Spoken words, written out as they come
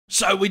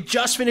So we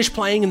just finished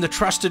playing in the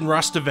Trust and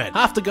Rust event.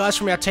 Half the guys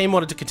from our team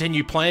wanted to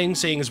continue playing,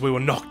 seeing as we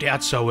were knocked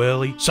out so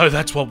early, so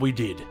that's what we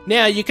did.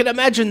 Now, you can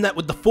imagine that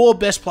with the 4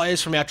 best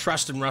players from our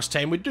Trust and Rust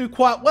team, we'd do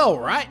quite well,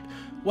 right?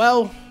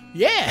 Well,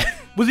 yeah.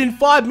 Within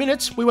 5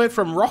 minutes, we went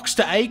from rocks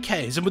to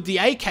AKs, and with the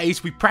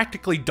AKs, we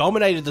practically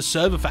dominated the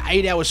server for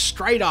 8 hours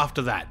straight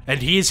after that.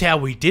 And here's how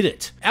we did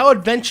it. Our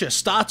adventure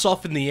starts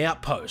off in the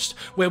outpost,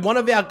 where one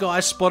of our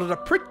guys spotted a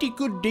pretty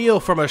good deal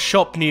from a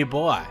shop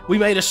nearby. We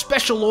made a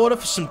special order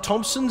for some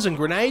Thompsons and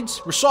grenades,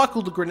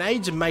 recycled the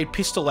grenades and made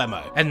pistol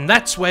ammo. And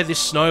that's where this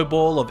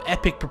snowball of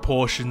epic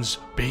proportions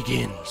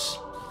begins.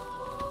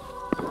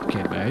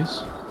 Okay,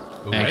 guys.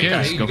 Okay,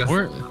 let's go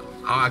for it.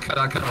 I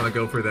kind of want to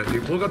go for that,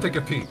 dude. We'll go take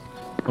a peek.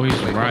 Oh, he's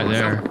right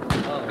there.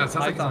 That sounds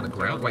like he's on the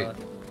ground. Wait,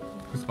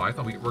 who's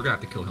Python? We're gonna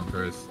have to kill him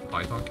for his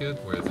Python kid.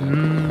 Where is he?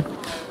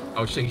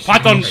 Oh shit, he's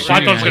Python's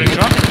getting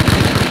shot.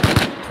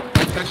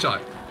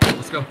 Headshot.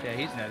 Let's go. Yeah,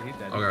 he's dead. He's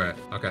dead. Alright,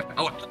 okay.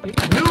 Oh, dude!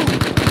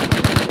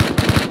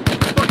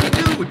 Fucking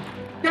dude!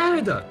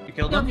 Dad! You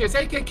killed him? He's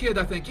AK kid,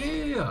 I think.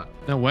 Yeah.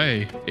 No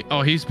way.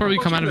 Oh, he's probably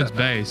come out of his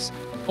base.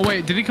 Oh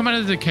wait, did he come out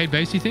of the K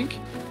base? You think?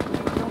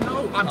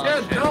 No, I'm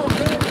dead. Shit. No, I'm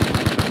dead.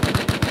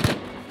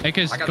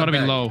 AK's gotta be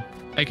low.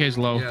 AK's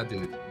low. Yeah,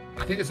 dude.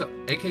 I think it's a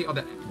AK on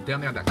that down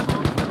there on that.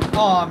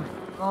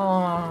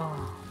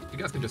 Oh. You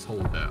guys can just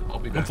hold that. I'll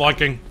be back. I'm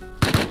flanking.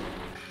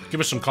 Give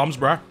us some comms,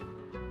 bro.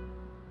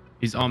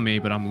 He's on me,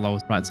 but I'm low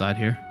right side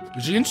here.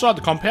 Is he inside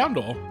the compound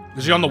or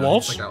is he on the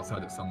walls? He's like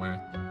outside it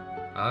somewhere.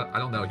 I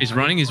don't know. He's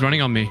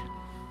running on me.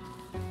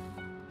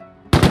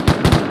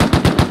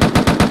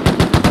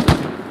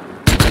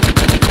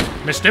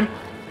 Missed him.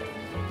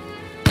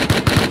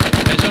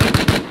 Headshot him.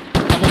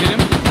 Double hit him.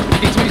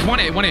 He's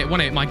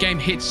 1-8. My game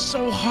hits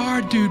so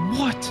hard, dude.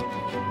 What?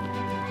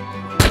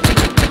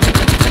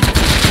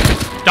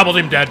 Doubled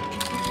him dead.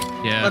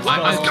 Yeah.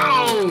 Let's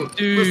go!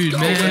 Dude,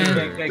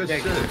 man. Good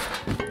shit.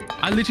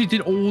 I literally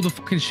did all the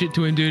fucking shit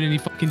to him, dude, and he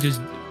fucking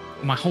just...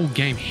 My whole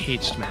game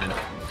hitched, man.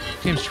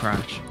 Game's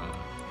trash.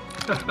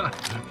 Yeah.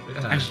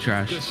 That's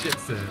trash. Good shit,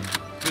 Sin.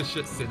 Good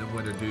shit, Sin and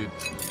Winter, dude.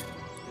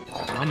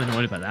 I'm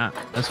annoyed about that.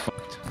 That's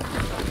fucked.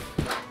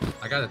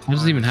 I got it. What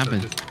does it even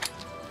happen?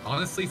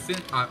 Honestly, Sin,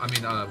 I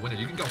mean, Winter,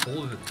 you can go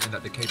hold in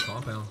that decayed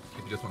compound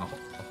if you just want to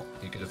hold.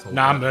 You can just hold.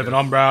 Nah, I'm moving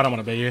on, bro. I don't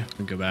want to be here.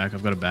 I'll go back.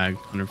 I've got a bag.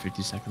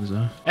 150 seconds,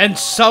 though. And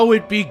so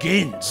it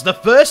begins. The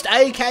first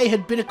AK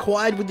had been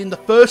acquired within the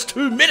first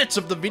 2 minutes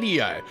of the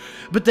video.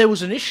 But there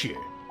was an issue.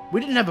 We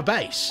didn't have a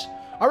base.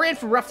 I ran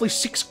for roughly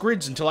 6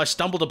 grids until I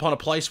stumbled upon a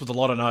place with a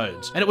lot of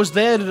nodes. And it was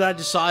there that I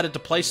decided to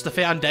place the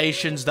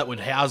foundations that would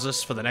house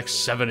us for the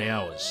next 7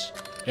 hours.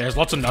 Yeah, there's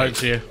lots of nodes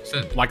here.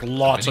 Like,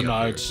 lots of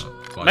nodes.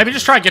 Maybe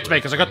just try and get to me,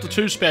 because I got the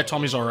 2 spare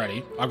Tommies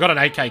already. I've got an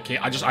AK kit.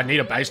 I need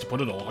a base to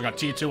put it all. I got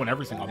tier 2 and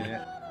everything on me.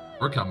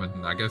 We're coming.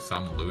 I guess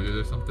I'm looted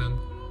or something.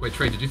 Wait,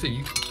 Trey, did you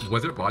say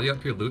was there a body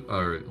up here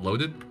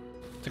loaded?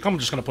 I think I'm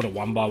just going to put it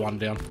 1 by 1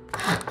 down.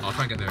 I'll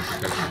try and get there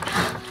quicker.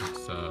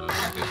 It's,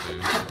 get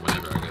there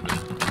whenever I get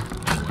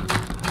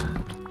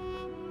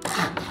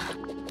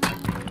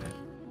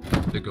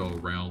there. To go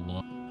around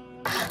long.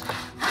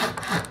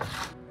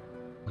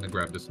 I'm gonna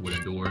grab this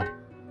wooden door.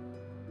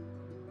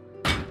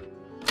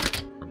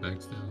 Our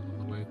bags down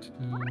all the way to.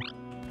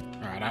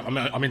 Alright,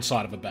 I'm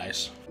inside of a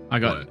base. I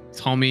got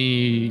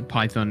Tommy,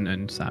 Python,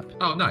 and Sap.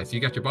 Oh, nice. You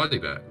got your body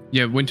back.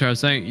 Yeah, Winter, I was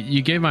saying,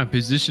 you gave my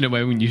position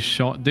away when you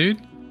shot, dude.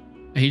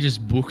 And he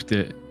just booked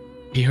it.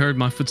 He heard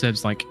my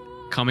footsteps, like,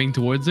 coming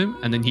towards him,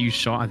 and then he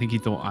shot. I think he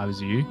thought I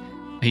was you.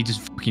 He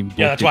just fucking booked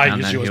it down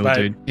that hill,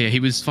 dude. Yeah,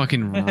 he was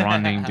fucking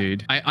running,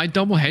 dude. I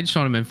double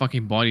headshot him and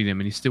fucking bodied him,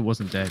 and he still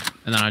wasn't dead.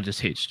 And then I just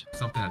hitched.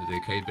 Something at the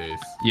decay base.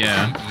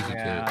 Yeah. Easy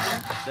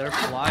Yeah, they're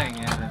flying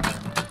in.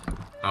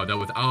 Oh, that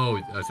was.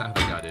 That's how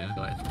they got in.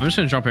 I'm just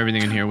gonna drop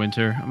everything in here,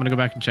 Winter. I'm gonna go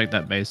back and check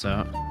that base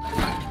out.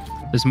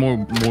 There's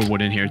more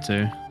wood in here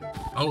too.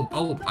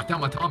 Oh, I found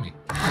my Tommy.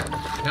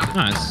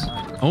 Nice.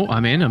 Oh,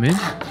 I'm in.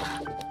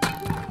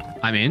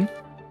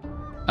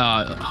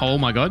 Oh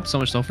my god, so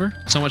much sulfur,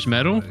 so much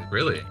metal.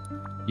 Really?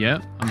 Yeah,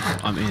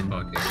 I'm in.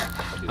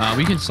 Okay.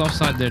 We can soft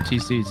side their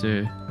TC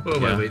too.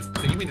 Wait.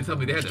 So you mean to tell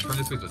me they had the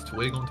furnace with this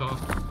twig on top?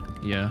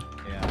 Yeah.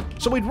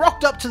 So we'd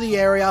rocked up to the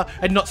area,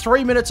 and not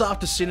 3 minutes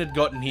after Sin had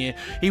gotten here,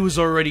 he was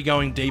already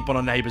going deep on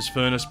a neighbor's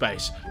furnace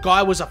base.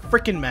 Guy was a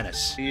freaking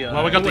menace.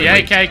 Well, we got the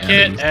AK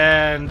kit,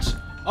 and...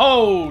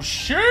 Oh,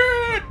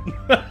 shit!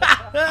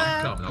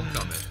 I'm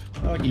coming.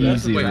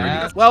 Easy,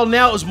 man. Well,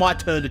 now it was my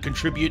turn to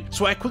contribute,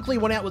 so I quickly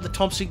went out with the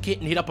Thompson kit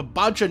and hit up a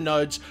bunch of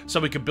nodes so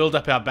we could build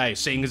up our base,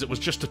 seeing as it was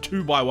just a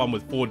 2x1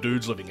 with 4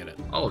 dudes living in it.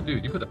 Oh,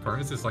 dude, you put the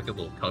furnace as like a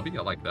little cubby?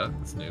 I like that.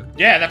 That's new.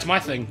 Yeah, that's my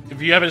thing.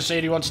 If you ever see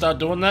anyone start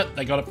doing that,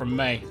 they got it from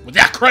me.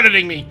 Without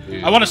crediting me.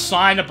 Dude. I want a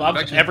sign above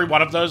every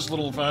one of those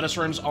little furnace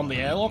rooms on the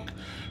airlock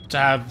to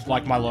have,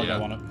 like, my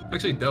logo on it.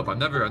 Actually, dope. I've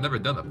never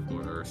done that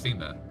before or seen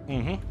that.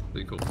 Mm-hmm.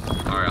 Pretty cool.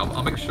 Alright,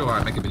 I'll make sure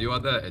I make a video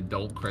of that and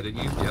don't credit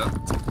you. Yeah.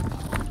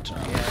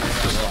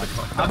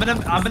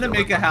 I'm gonna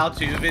make a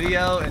how-to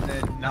video and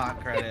then not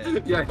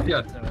credit. Yeah.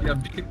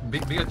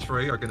 Me and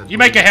Trey are gonna. You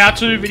make a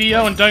how-to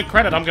video and don't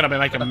credit, I'm gonna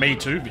make a me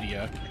too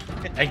video.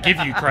 and give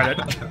you credit.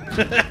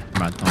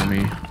 Right, Tommy.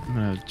 I'm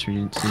gonna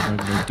see if I can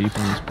go deep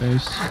on this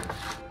base.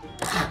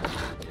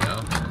 Yeah,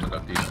 I'm gonna go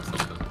deep on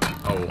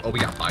something. Oh, we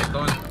got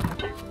Python?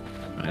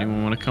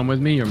 Anyone want to come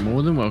with me? You're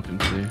more than welcome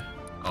to.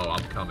 Oh,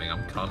 I'm coming.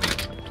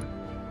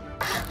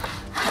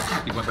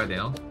 He went right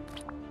down.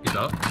 He's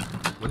up.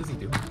 What is he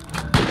doing?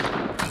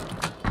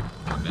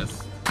 I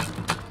missed.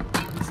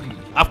 What is he?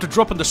 After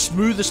dropping the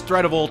smoothest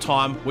thread of all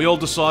time, we all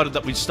decided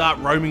that we'd start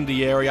roaming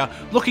the area,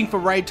 looking for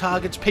raid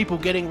targets, people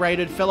getting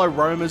raided, fellow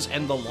roamers,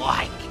 and the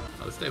like.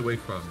 Let's stay away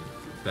from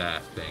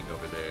that thing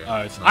over there.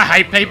 I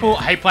hate people.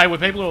 I hate playing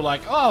with people who are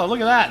like, oh, look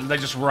at that, and they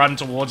just run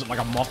towards it like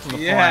a moth to the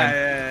flame.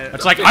 Yeah.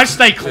 It's like, I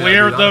stay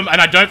clear of them,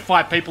 and I don't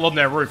fight people on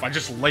their roof. I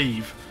just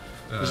leave.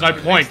 There's no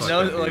point.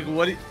 No, like,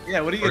 what are you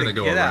gonna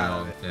go get around.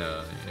 out of it?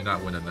 Yeah, you're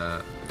not winning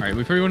that. Alright,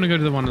 we probably want to go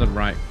to the one on the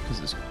right, because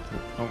it's...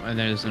 Oh, and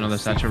there's another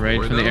satchel raid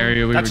C4 from the though?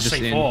 area we That's were a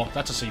just C4. in.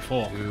 That's a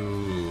C4.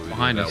 Dude,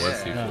 Behind that us.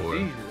 was Yeah. C4.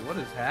 Jesus, what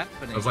is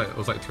happening? It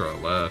was like to our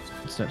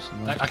left. Steps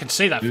on the I left. can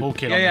see that full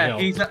kit on the Yeah, hill.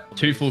 he's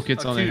Two full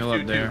kits on the hill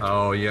up there.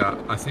 Oh yeah,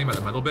 I see him at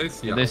the metal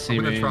base. Yeah, They see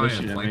I'm gonna me. try They're and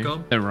shooting flank me.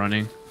 them. They're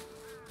running.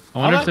 I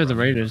wonder Are if they're the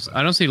raiders.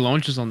 I don't see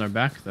launches on their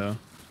back though.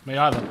 Me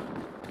either.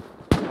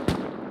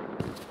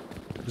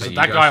 Is it you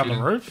that guys guy on the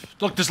shooting? roof?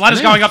 Look, there's ladders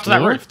Are they on going up to that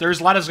floor? roof.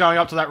 There's ladders going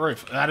up to that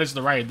roof. That is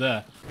the raid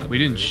there. We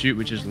didn't shoot,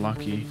 which is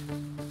lucky.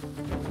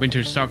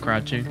 Winter, start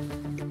crouching.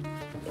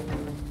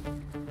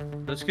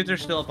 Those kids are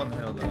still up on the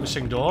hill though.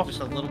 Missing door. Just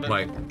a little bit.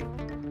 Like,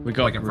 We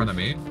got like in front of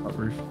me. Up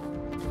roof.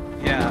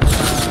 Yeah.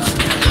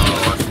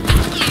 Oh, I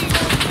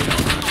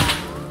see.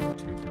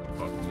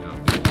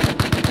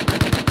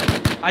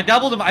 I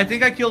doubled him. I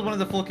think I killed one of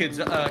the full kids.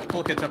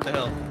 Full kids up the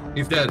hill.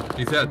 He's dead.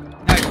 He's dead.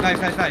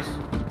 Nice.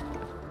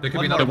 There could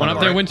One be more. another The one up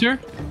there, right. Winter?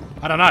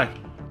 I don't know.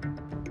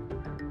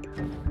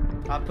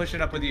 I'm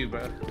pushing up with you,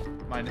 bro.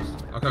 Minus.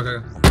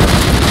 Okay.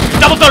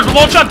 Double the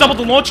launcher. Double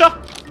the launcher.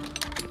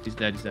 He's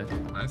dead, he's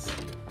dead. Nice.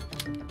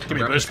 Give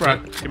me a boost, bro.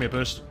 Give me a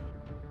boost.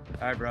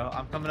 All right, bro.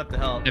 I'm coming up the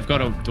hill. They've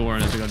got a door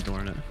in it, they've got a door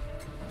in it.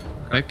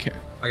 Okay.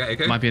 I got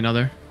AK. Might be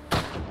another.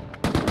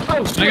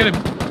 Oh, Can I get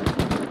a...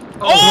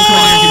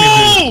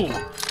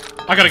 Oh!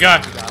 I gotta go.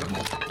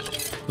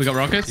 We got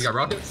rockets? You got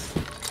rockets?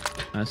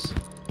 Nice.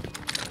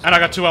 And I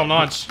got two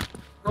L9s.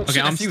 Oh, Okay,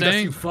 shit, I'm that's you, staying.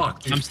 That's you.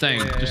 Fuck, dude. I'm staying.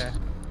 Yeah. Just...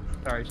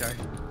 Sorry.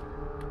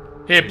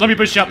 Here, let me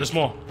boost you up. There's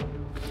more.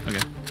 Okay.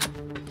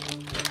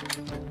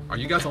 Are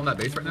you guys on that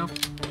base right now?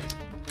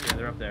 Yeah,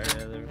 they're up there.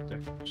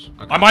 Okay.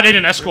 I might need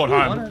an escort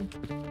home.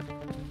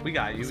 We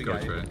got you. Let's We go,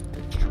 got you. Trey.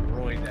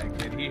 Destroyed that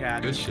kid. He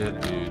had Good me.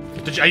 shit,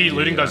 dude. Are you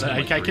looting Yeah, those I had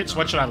like AK 3 kits?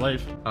 When should I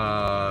leave?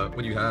 What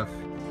do you have?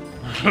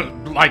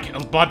 Like a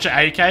bunch of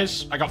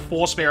AKs. I got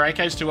 4 spare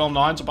AKs, 2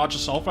 L9s, a bunch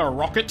of sulfur, a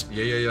rocket,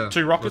 Yeah.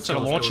 2 rockets, Let's and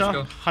a go, let's launcher. go,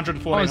 let's go.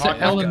 114 Oh, it's the high.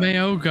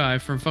 LMAO guy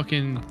from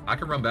fucking... I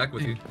can run back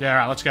with you. Yeah,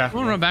 alright, let's go. I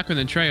want to run back with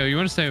the Treo. You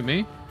want to stay with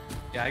me?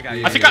 Yeah, I got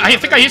you. Yeah. I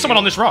think I hear someone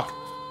on this rock.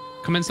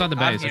 Come inside the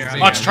I'm base. here, It's I'm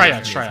me. Oh, it's Trey,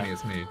 it's Trey.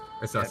 It's me.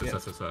 It's us.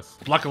 It's us.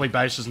 Luckily,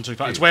 base isn't too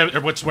far. It's where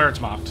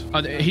it's marked.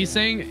 Oh, he's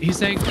saying,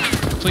 please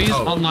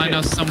Oh, online yeah.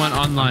 us, someone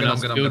online I'm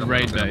us, gonna- build I'm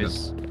raid gonna-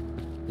 base. If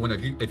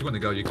you want to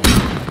go, you can.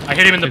 I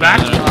hit him in the back.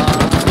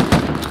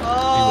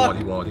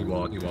 He walled.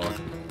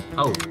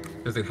 Oh,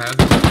 there's a Hazy.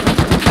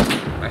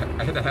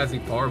 I hit the Hazy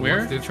par Where?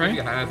 once. There's Trey?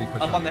 a Hazy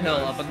push Up on the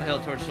hill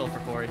towards Sulphur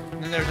Quarry.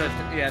 And then there's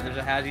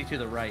a hazy to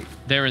the right.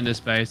 They're in this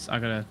base. I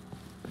gotta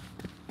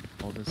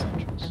hold this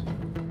entrance.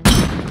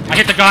 I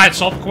hit the guy at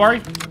Sulphur Quarry.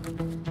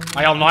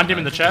 I L9'd him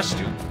in the chest.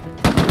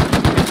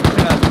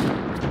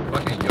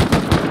 Fucking yo.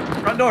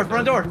 Front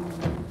door.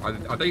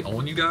 Are they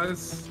on you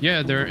guys?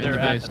 Yeah, they're in They're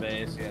the at base. the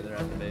base. Yeah, they're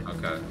at the base.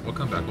 Okay, we'll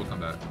come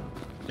back.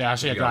 Yeah, I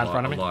see a You guy got in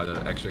front of a me. lot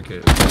of extra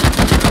kits.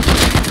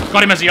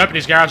 Got him as he opened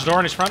his garage door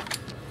in his front.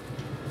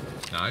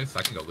 Nice,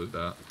 I can go loot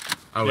that.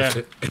 Oh, Yeah,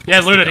 it's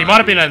yeah, the looted. He guy, might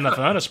have been dude. in the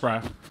furnace,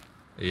 bro.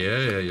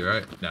 Yeah, you're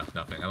right. No,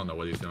 nothing. I don't know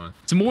what he's doing.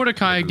 It's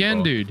Mordecai Good again,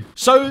 ball. dude.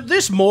 So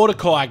this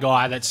Mordecai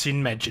guy that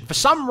Sin mentioned, for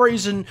some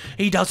reason,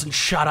 he doesn't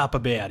shut up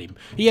about him.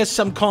 He has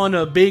some kind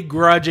of big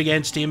grudge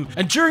against him,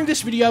 and during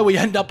this video we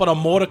end up on a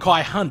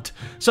Mordecai hunt.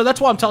 So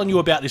that's why I'm telling you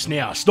about this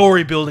now.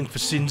 Story building for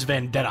Sin's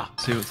vendetta.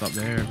 See what's up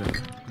there, but...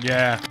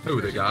 Yeah, Who,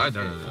 the guy?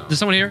 No. There's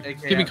someone here.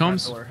 AK Give me at front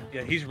comms. door.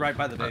 Yeah, he's right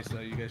by the base, so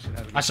you guys should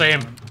have. I see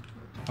him.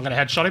 I'm gonna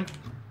headshot him.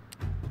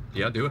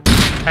 Yeah, do it.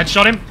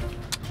 Headshot him.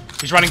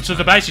 He's running to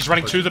the base. He's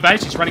running to the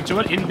base. He's running to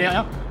it. In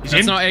now. He's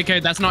That's in. not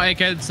AK. That's not AK.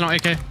 That's not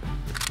AK.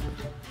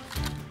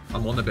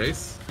 I'm on the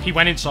base. He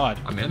went inside.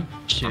 I'm in.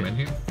 Shit. I'm in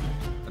here.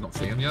 I don't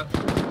see him yet.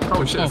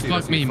 Oh shit! I Oh, see, fuck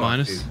I see, me, fuck,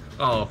 minus. dude.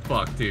 Oh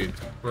fuck, dude.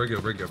 We're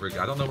good.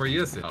 I don't know where he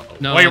is. Oh.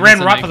 No, Well, he no, ran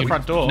that's a right for the naked-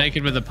 front door.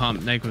 Naked with a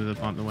pump.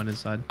 The one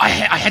inside. I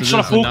headshot a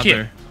there's full another.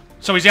 kit.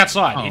 So he's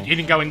outside. Oh. He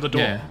didn't go in the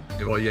door. Yeah.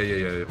 Well,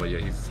 yeah. Well,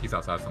 yeah. He's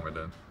outside somewhere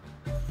then.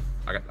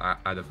 I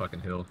had a fucking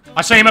hill.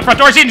 I see him at front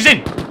door. He's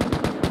in.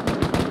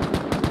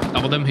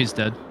 Doubled him. He's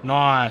dead.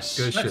 Nice.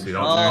 Good shit, dude.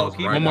 go. I was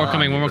Keep right One more behind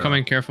coming. you, One more bro.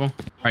 coming. Careful.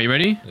 Are you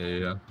ready?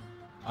 Yeah.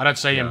 I don't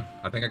see him.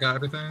 I think I got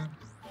everything.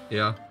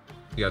 Yeah.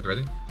 You guys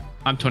ready?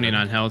 I'm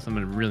 29 health. I'm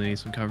gonna really need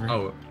some cover.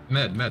 Oh,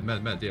 med.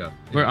 Yeah.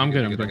 I'm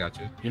good, I'm I good. got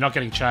you. You're not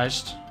getting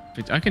chased.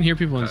 I can hear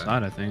people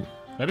inside. I think.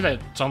 Maybe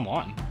it's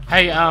online.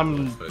 Hey,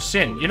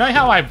 Sin, you know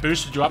how I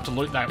boosted you up to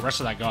loot that rest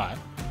of that guy?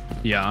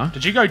 Yeah.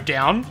 Did you go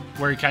down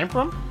where he came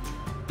from?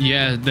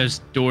 Yeah, there's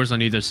doors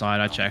on either side.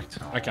 I checked.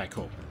 Okay,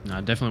 cool. No,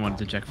 I definitely wanted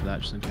to check for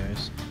that just in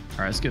case. All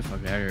right, let's get the fuck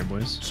out of here,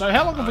 boys. So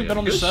how long have we been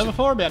on the server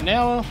for? About an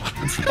hour?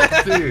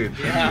 Dude,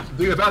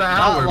 dude, about an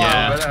hour.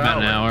 Yeah, about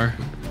an hour.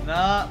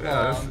 Not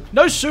long.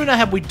 No sooner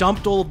had we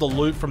dumped all of the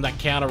loot from that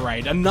counter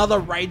raid, another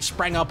raid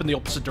sprang up in the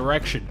opposite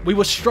direction. We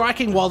were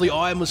striking while the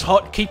iron was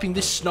hot, keeping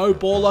this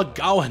snowballer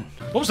going.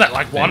 What was that,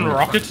 like one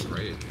rocket?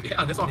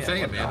 Yeah, that's what I'm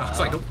saying, man. I was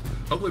like,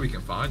 hopefully we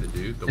can find it,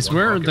 dude. It's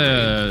where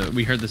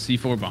we heard the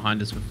C4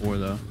 behind us before,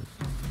 though.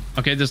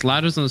 Okay, there's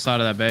ladders on the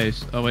side of that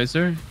base. Oh, is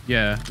there?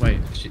 Yeah, wait.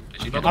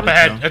 Up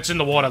ahead, it's in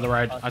the water, the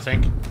raid, I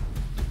think.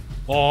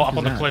 Or up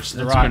on the cliffs to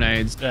the right.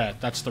 Grenades. Yeah,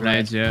 that's the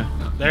Grenades, raid.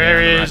 yeah.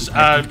 There is,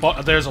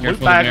 there's a loot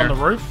bag on the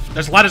roof.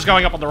 There's ladders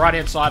going up on the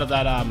right-hand side of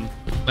that,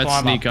 Let's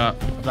sneak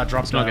up. Of that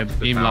drop Let's not down. get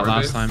beamed like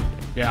last time.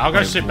 Yeah, I'll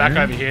go sit back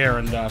over here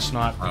and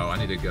snipe. Oh, I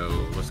need to go.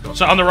 Let's go.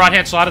 So on the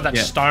right-hand side of that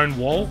stone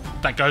wall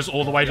that goes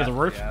all the way to the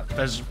roof,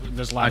 there's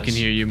ladders. I can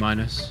hear you,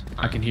 Minus.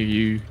 I can hear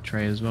you,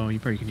 Trey, as well. You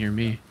probably can hear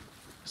me.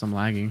 Because I'm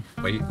lagging.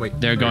 Wait.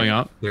 They're going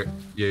up. Yeah.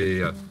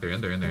 They're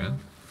in.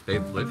 They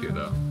live here,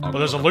 though. Well,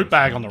 there's a loot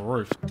bag on the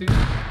roof. Dude,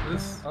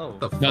 this... Oh.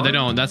 No, they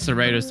don't. That's the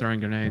raiders throwing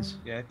grenades.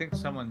 Yeah, I think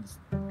someone's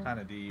kind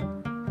of deep.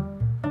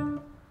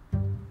 I'm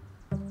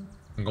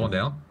going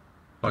down.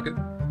 Fuck it.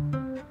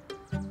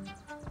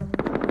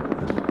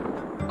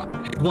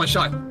 One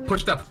shot.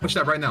 Push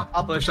that right now.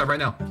 I'll push that right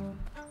now.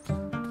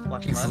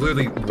 Watch He's left.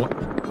 literally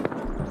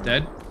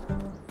Dead.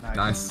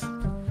 nice.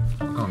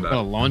 I'm going back. Got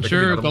a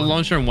launcher. Got a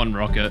launcher and one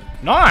rocket.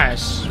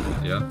 Nice.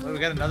 Yeah. Wait, we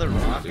got another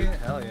rocket?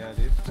 Hell yeah,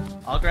 dude.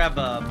 I'll grab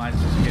mine's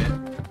kit.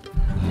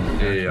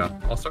 Yeah.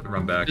 I'll start to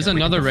run back. There's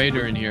another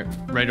raider in here.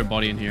 Raider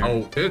body in here.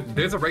 Oh,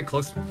 there's a raid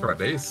close to our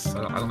base.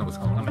 I don't know what's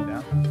going on. Coming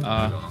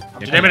down.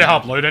 Do you need me to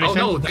help loot anything?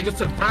 Oh no, they just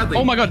took Bradley.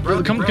 Oh my god,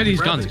 Bradley, come get these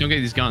Bradley. guns. Come get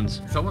these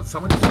guns. Someone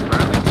just took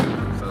Bradley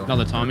too. So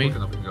Another Tommy. we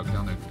can go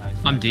down there.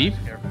 I'm deep.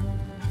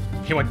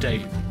 He went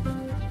deep.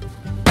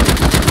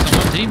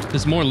 I'm deep.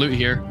 There's more loot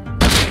here.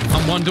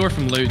 I'm one door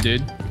from loot,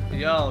 dude.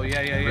 Yo,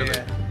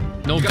 yeah.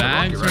 No You got a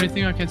bags rocket, or right?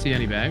 anything? I can't see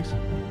any bags.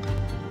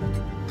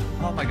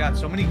 Oh my god,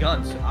 so many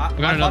guns. I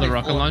got another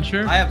rocket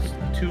launcher. I have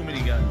too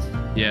many guns.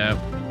 Yeah.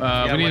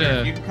 Yeah, We need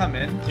whatever, a... You can come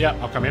in. Yeah,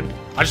 I'll come in.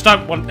 I just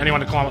don't want anyone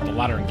to climb up the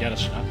ladder and get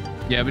us, you know?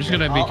 Yeah, we're just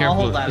gonna be I'll careful.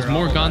 hold ladder, There's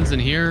more I'll hold guns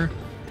ladder. in here.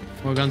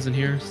 More guns in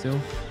here still.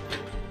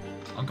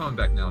 I'm coming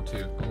back now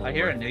too. I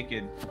hear it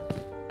naked.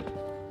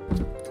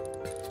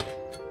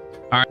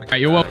 Alright,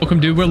 you're welcome,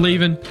 dude. We're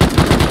leaving.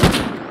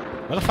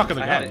 Where the fuck are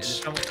the I had it. guns?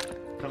 Just come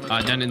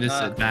Down in this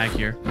bag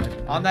here.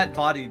 on that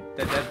body,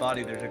 that dead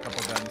body, there's a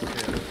couple guns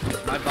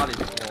too. My body's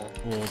full.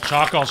 Well,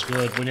 charcoal's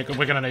good.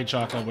 We're gonna need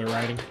charcoal. We're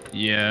raiding.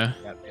 Yeah.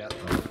 Yep.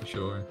 Oh, for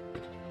sure.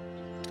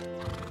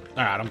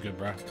 Alright, I'm good,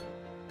 bro.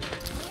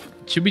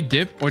 Should we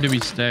dip or do we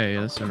stay?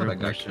 That's a I don't real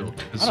think I question.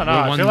 should. 'Cause I don't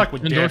know, we're I feel like we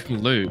one door dip. from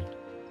loot.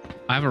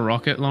 I have a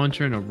rocket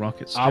launcher and a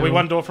rocket still. Are we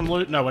one door from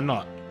loot? No, we're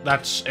not.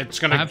 It's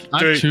gonna I have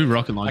two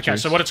rocket launchers. Okay,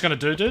 so what it's gonna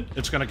do, dude,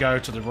 it's gonna go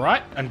to the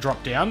right and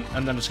drop down,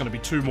 and then it's gonna be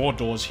 2 more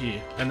doors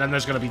here. And then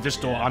there's gonna be this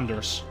door under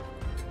us.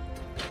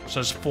 So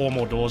there's 4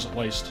 more doors at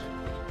least.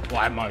 Well,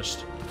 at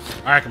most.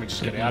 I reckon we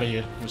just get out of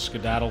here. We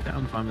skedaddle. Yeah,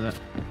 I'm fine with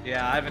that.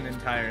 Yeah, I have an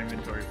entire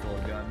inventory full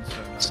of guns. So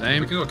no.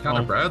 Same. We can go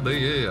counter Oh,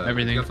 Bradley. Yeah.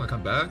 Everything. We definitely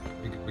come back.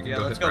 We can Yeah,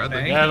 go let's hit go Bradley.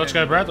 bang. Yeah, let's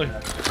go, Bradley.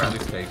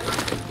 Bradley's take.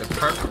 The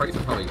price is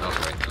probably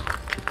up right now.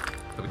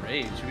 So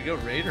Raid. Should we go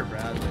raid or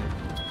Bradley?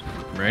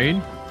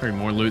 Raid? Probably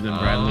more loot than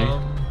Bradley.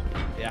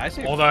 Yeah, I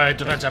see. Although it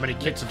depends how many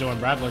kits are doing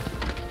Bradley.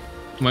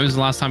 When was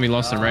the last time you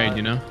lost a raid,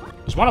 you know?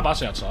 There's one of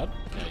us outside.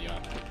 Yeah, you are.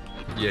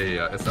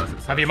 Yeah. It's us.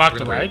 Have you marked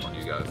the We're gonna raid? wait on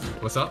you guys.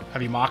 What's up?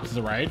 Have you marked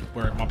the raid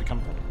where it might be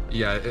coming from?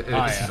 Yeah, Oh, it's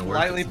yeah. north.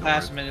 Slightly it's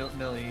past north.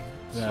 Millie.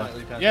 Yeah,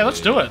 Slightly past yeah,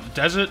 let's do Millie. it.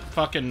 Desert,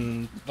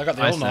 fucking. They got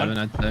the I L9. 7,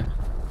 I'd say.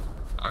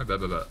 Alright, bet.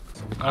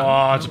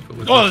 Oh,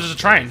 there's a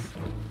train.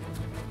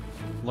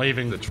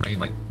 Leaving. The train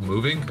like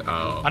moving?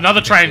 Oh.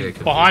 Another train Yeah,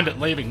 behind it,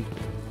 leaving.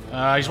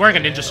 He's wearing a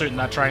ninja suit in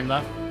that train,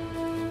 though.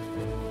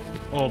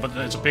 Oh, but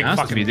it's a big It has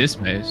to fucking be this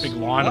base. big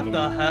line of What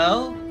them. the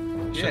hell?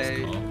 Just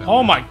Yay. calm down.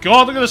 Oh my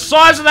god, look at the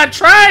size of that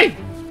train!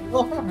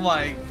 Oh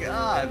my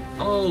god.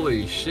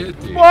 Holy shit,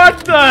 dude. What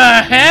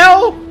the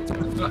hell?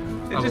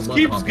 It just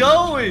keeps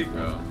going.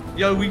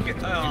 Yo, we get.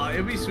 Oh,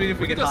 it'd be sweet if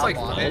we We could can just hop like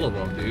on follow it.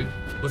 them, dude.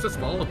 Let's just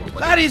follow them. Like,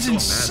 That is so mad.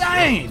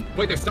 insane!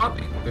 Wait, they're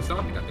stopping. They're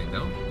stopping, I think,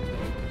 no?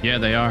 Yeah,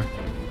 they are.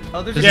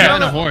 Oh, there's There's Yeah. a guy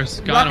on a horse.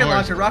 Guy on Rocket a horse.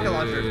 launcher, rocket Yeah,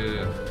 launcher.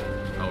 yeah.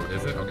 Oh,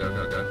 is it? Okay.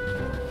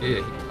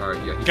 Yeah.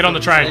 Alright, yeah. he's Get on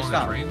the still train. on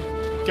the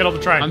train. Get on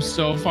the train. I'm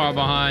so far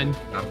behind.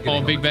 I'm getting Oh,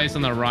 on big the base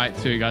on the right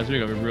too, guys. We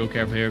gotta be real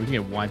careful here. We can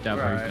get wiped out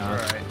very Alright,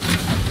 fast.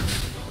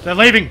 alright. They're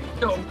leaving.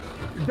 Go!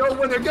 Go,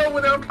 winner! Go,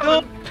 winner! I'm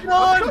coming! Go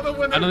I'm on! coming,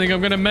 winner! I don't think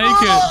I'm gonna make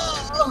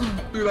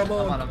it. Dude, I'm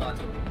on. I'm on.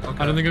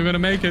 Okay. I don't think I'm gonna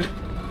make it.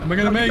 Am I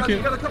gonna make You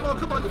it? gotta come on,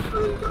 come on.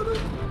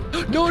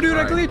 No, dude,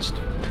 I Alright. glitched.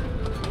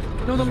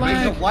 No, the There's a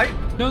lag. white,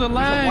 No, the there's a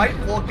lag.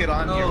 white bucket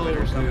on here No,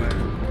 or somewhere.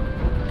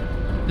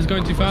 It's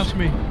going too fast for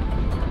me.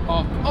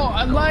 Oh,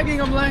 I'm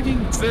lagging, I'm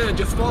lagging. Sin,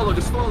 just follow,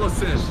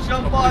 Sin.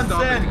 Jump on,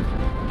 Sin.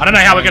 I don't know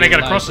how we're gonna get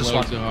across this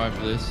one. Too hard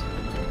for this.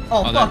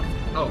 Oh, fuck.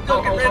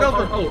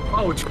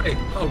 Oh, Trey.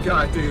 Oh,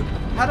 God, dude.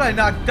 How did I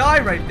not die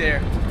right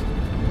there?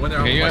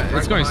 Okay,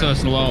 it's going so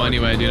slow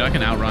anyway, dude. I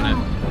can outrun it.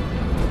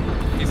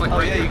 He's like, Oh,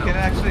 yeah, you can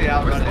actually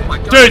outrun Oh, my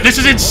it. God. Dude, this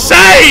is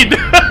insane!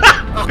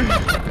 Oh,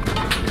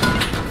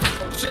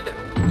 shit.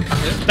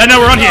 They know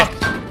we're on here.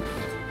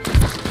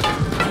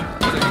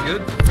 Are you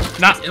good?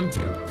 Nah. It's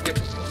M2.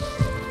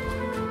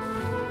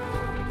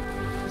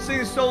 This thing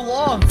is so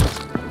long.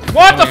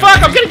 What the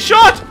fuck? I'm getting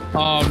shot!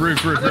 Oh, roof,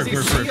 How does he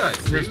see us,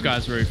 dude? Roof,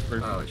 guys, roof.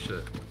 Oh,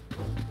 shit.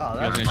 Oh,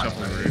 Yeah, that's finish off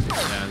the fine. roof.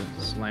 Yeah,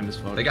 slammed as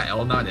fuck. They got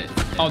L9 in.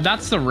 Oh,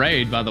 that's the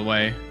raid, by the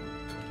way.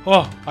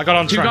 Oh, I got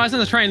on Two train. guys on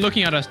the train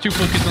looking at us. Two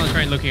full kids on the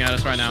train looking at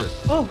us right now.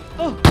 Oh.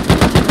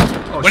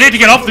 Oh, We need to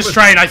get off this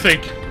train, I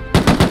think.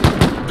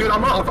 Dude,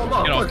 I'm off.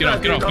 Get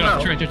off.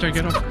 Train,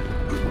 get off.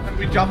 Are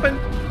we jumping?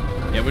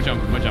 Yeah, we're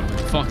jumping.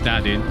 Fuck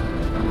that, dude.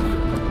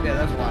 Yeah,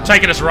 that's wild.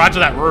 Taking us right to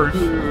that roof.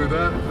 Dude,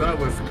 that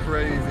was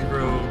crazy,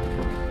 bro.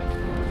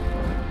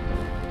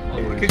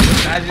 Could you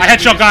imagine I had if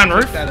we shotgun just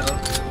roof. picked that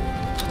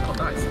up? Oh,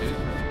 nice,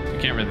 dude. We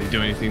can't really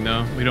do anything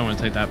though. We don't want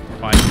to take that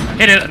fight.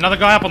 Hit it. Another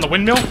guy up on the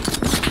windmill.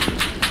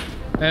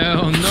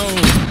 Hell no.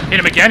 Hit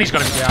him again. He's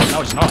got him down.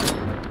 No, he's not.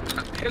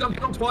 Hit him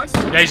twice.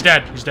 Yeah, he's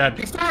dead. He's dead.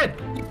 He's dead.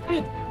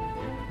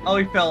 Oh,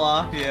 he fell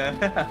off, yeah.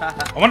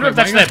 I wonder if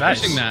that's Why are their you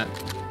base. pushing that?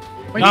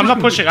 No, I'm not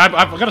pushing. I've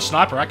got a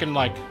sniper. I can,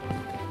 like...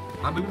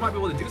 I mean, we might be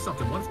able to do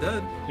something. One's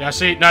dead. Yeah, I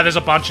see. No, there's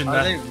a bunch in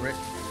Are there. they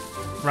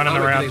Running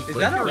Oh, around. is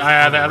that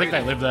a- I think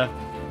they live there.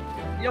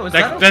 Yo, is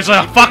that There's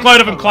a fuckload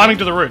of them climbing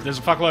to the roof. There's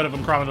a fuckload of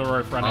them climbing to the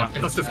roof right now. Okay,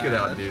 let's just get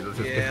out, dude. Let's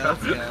just get Yeah,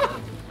 out.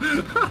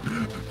 let's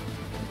go.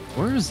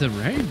 Where is the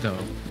raid though?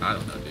 I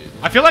don't know, dude.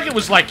 I feel like it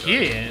was, like,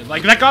 here.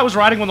 Like, that guy was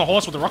riding on the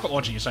horse with the rocket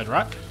launcher, you said,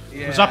 right?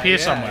 Yeah, It was up here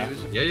yeah, somewhere. it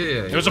was- Yeah.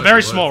 It was a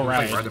very small It was,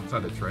 raid. like right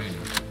inside the train.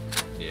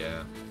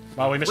 Yeah.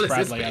 Well, we missed What is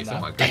this Bradley. base? And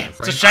Oh my that. Damn, goodness,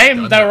 it's a right?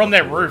 shame I've they done were on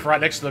that their roof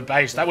right next to the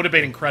base. That would have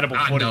been incredible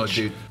I footage. know,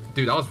 dude.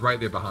 Dude, I was right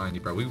there behind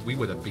you, bro. We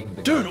would have beaten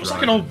the Dude, guy it was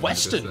like an right old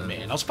western, 100%.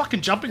 man. I was fucking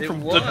jumping It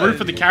from the was.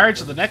 roof of the carriage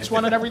to the next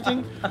one and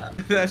everything.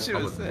 That shit I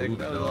was was sick. moving,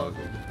 That was dog.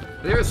 awesome.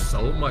 There is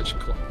so much.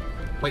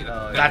 Wait,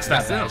 Oh, yeah. That's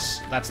that it. base.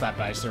 That's that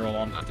base. They're all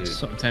on. Dude,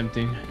 So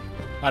tempting.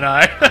 I know.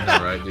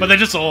 right, dude. But they're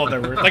just all on their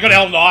roof. They got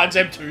L9s,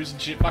 M2s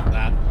and shit. Fuck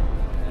that.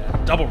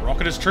 Double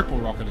rocketers, triple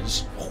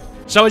rocketers.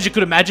 So as you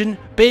could imagine,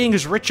 being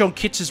as rich on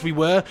kits as we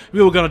were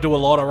going to do a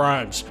lot of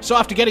roams. So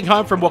after getting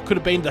home from what could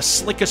have been the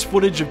slickest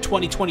footage of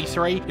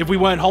 2023, if we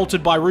weren't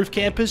halted by roof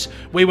campers,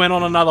 we went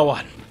on another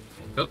one.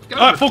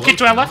 Alright, full kit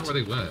to our left. Where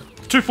they went.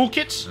 2 full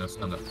kits. That's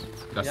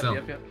them.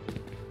 Yep.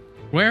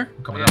 Where?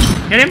 Coming out.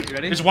 Hit him. You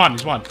ready? He's one.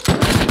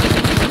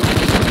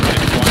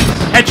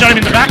 Headshot him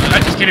in the back. No,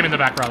 just hit him in the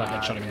back, rather.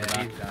 Headshot him in the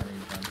back. He's done.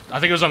 I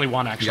think it was only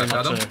one, actually, You guys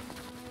not got two. him?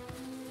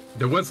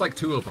 There was like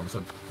 2 of them, so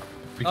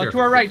be Oh, careful. to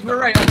our right,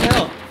 up the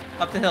hill.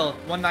 Up the hill,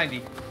 190.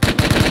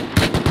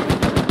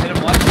 Hit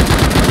him once.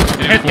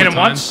 Hit him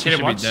four once, times. hit He him should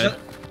be once. dead.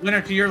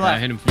 Winner to your Yeah,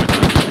 left. hit him 4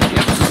 times.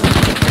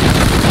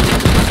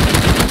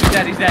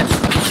 He's dead.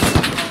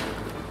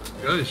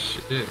 Good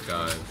shit,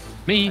 guys. I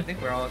Me.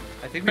 think we're all.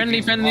 I think we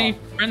Friendly. beat them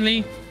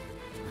all.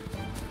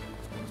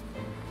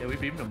 Yeah, we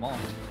beat them all.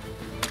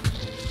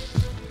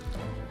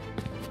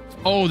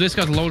 Oh, this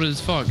guy's loaded as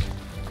fuck.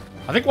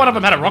 I think one of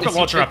them had a rocket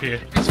launcher up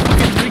here. It's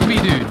fucking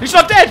Rigby, dude. He's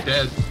not dead!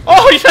 Dead.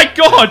 Oh, thank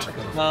God!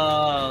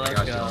 Oh, let's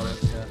Got you go. on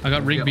Let's it. go. I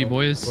got Rigby,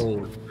 boys. Oh,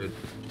 dude.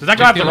 Does that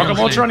guy have the Let's rocket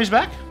go. launcher on his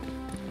back?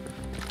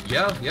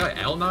 Yeah,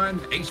 L9,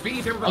 HVs,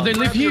 everybody. Oh, they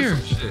live here.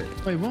 Shit.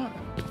 Wait, what?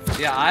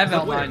 Yeah, I have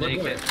Look where, L9 look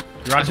naked. where.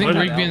 You're I right, think Luke.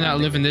 Rigby and that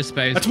live in this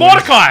space. It's boys.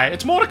 Mordecai!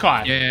 It's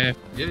Mordecai! Yeah.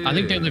 Yeah, I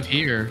think they live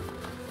here.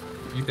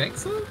 You think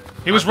so?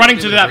 He was I running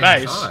thought to they that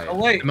lived base. inside. Oh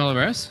wait,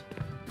 MLRS?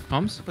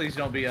 Pumps? please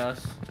don't be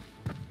us.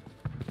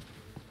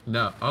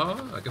 No.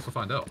 I guess we'll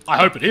find out. I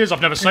hope it is. I've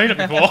never seen it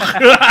before.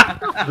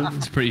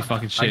 It's pretty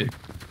fucking shit.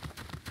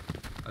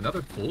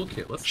 Another full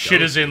kit. Let's Shit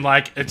go. is in,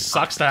 like, it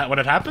sucks that when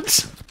it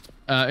happens.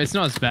 It's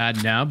not as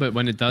bad now, but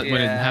when it does, when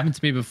it Yeah. happened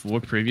to me before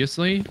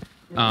previously,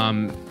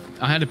 I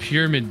had a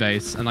pyramid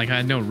base and like I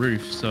had no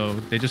roof, so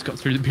they just got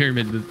through the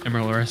pyramid with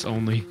MLRS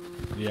only.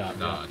 Yeah.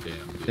 Nah,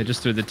 damn. They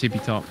just threw the tippy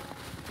top.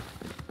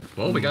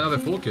 Well, we got another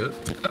full kit.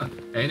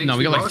 And No,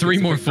 we got like 3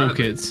 more full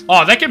kits.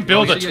 Oh, they can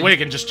build Oh, a yeah, twig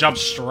and just jump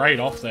straight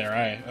off there,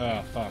 eh?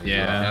 Oh, fuck.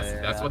 Yeah.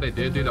 That's what they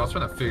did, dude. I was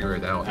trying to figure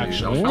it out, dude. I was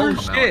Actually. trying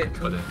to Oh, come out shit. and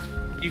couldn't.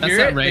 You That's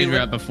hear that it? raid They we li-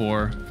 were at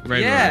before.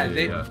 Raid Yeah, room.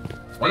 they- Yeah.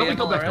 Why don't we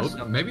go back MLRS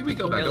over? Maybe we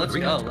go back Yeah, over. let's We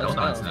go, have let's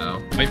L9s go.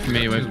 now. Wait for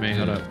me,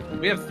 hold up.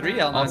 We have 3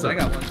 L9s. Also- I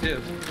got one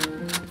too.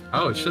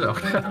 Oh shit!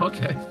 Okay.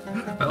 Okay.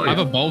 Hell I have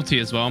yeah. a bolty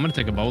as well. I'm gonna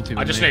take a bolty. I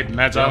with just me. need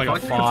meds. I only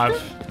got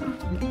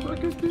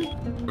 5.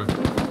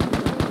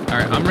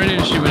 Alright, I'm ready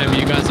to shoot whatever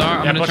you guys are.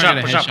 I'm Yeah, gonna push try up,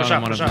 to push get a up, push headshot on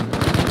up, one of push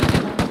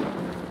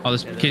them. Oh,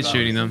 this Yeah, kid's there's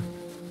shooting them.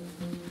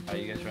 Are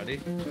you guys ready?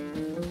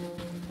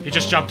 He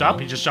just jumped up.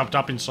 He just jumped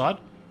up inside.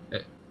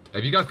 Hey,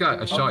 have you guys got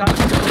a Oh, shot? God.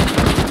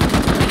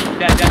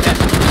 Dead.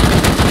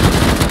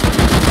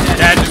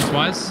 Dead.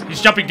 Twice.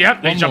 He's jumping down.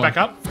 Then he One jump more. back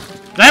up.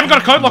 They haven't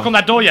got a code lock on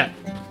that door yet.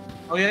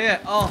 Oh yeah.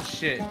 Oh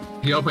shit.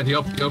 He opened.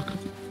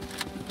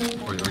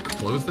 Or you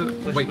closed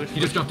it? Push, Wait, push, he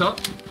just jumped up?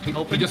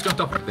 He just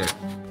jumped up right there.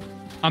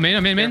 I'm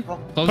in. Careful.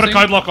 Closing. Put a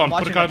code lock on.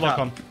 Watch Put a it code up lock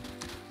top. on.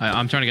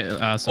 I'm trying to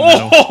get some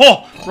metal.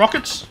 Oh,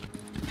 rockets.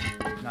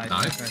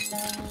 Nice.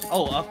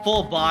 Oh, a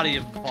full body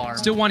of farm.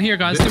 Still one here,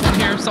 guys. Still one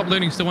here. Stop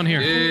looting. Still one here.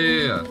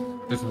 Yeah.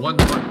 There's one.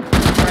 Right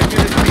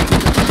here, this week.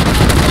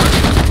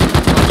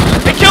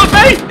 He killed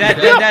me.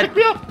 Dead. Pick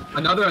me up.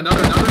 Another. I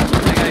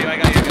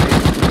got you.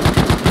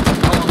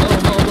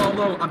 Oh,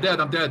 low.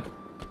 I'm dead.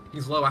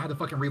 He's low. I had to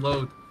fucking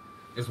reload.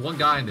 There's one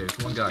guy in there.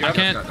 I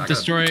can't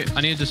destroy.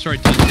 I need to destroy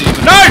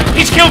TNT. No,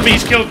 he's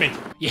killed me.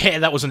 Yeah,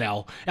 that was an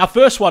L. Our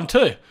first one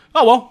too.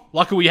 Oh well,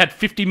 lucky we had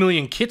 50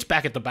 million kits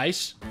back at the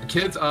base.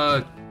 Kids,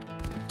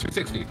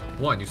 260.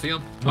 One, you see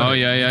him? Oh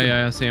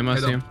yeah. I see him.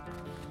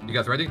 You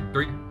guys ready?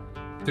 3,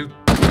 2.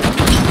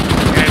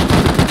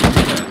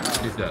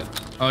 He's dead.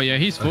 Oh yeah,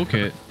 he's full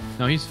kit.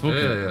 No, he's full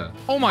kit. Yeah.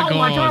 Oh my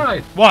god.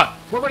 What?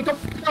 Wait,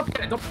 don't pick it up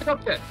yet. Don't pick it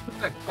up yet.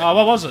 Oh,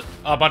 what was it?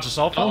 A bunch of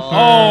sulfur? Oh.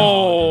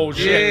 Oh,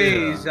 shit.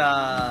 Jesus.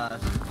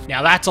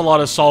 Now that's a lot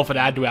of sulfur to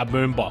add to our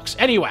boombox.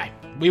 Anyway,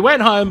 we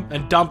went home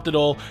and dumped it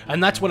all,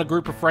 and that's when a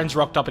group of friends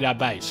rocked up at our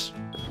base.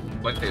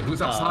 Wait,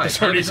 who's outside?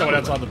 There's already someone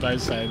outside the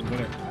base saying,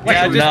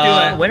 Yeah, just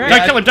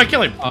do it. Don't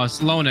kill him. Oh,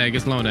 it's lone egg.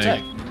 It's lone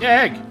egg.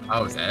 Yeah, egg.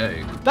 Oh, it's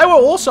egg. They were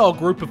also a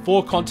group of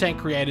 4 content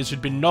creators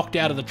who'd been knocked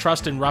out of the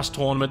Trust and Rust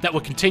tournament that were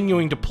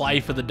continuing to play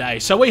for the day.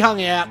 So we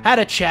hung out, had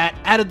a chat,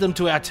 added them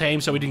to our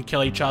team so we didn't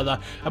kill each other,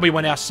 and we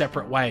went our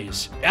separate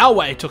ways. Our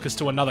way took us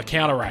to another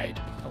counter raid.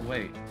 Oh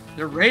wait,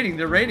 they're raiding.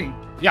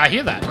 Yeah, I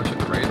hear that. Oh shit,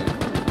 the raiding.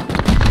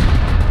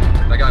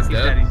 That guy's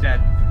dead. He's dead.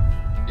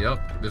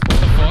 Yep. There's What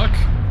the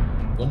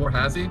fuck? one more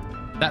has he?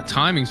 That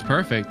timing's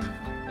perfect.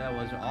 That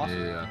was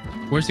awesome. Yeah.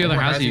 Where's the other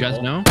One more house? You guys has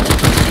he. know?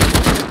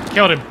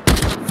 Killed him.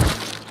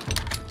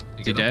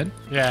 Is he dead?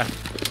 Yeah.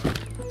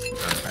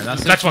 Alright,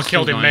 That's what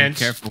killed him, man.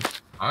 Careful.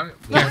 Alright,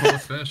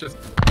 let's finish this.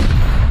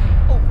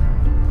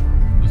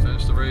 Let's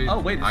finish the raid. Oh,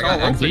 wait, it's I all got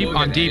open. exit Deep. wood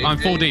I'm and deep. egg. I'm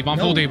full deep. I'm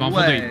full deep. I'm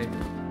full deep. way.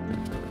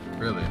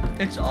 Really?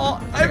 It's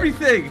all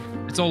everything.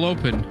 It's all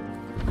open.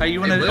 Hey, you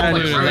wanna Hey, I'm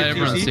Like, gonna let right,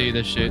 everyone TC? see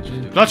this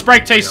shit. Let's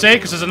break TC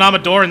because there's an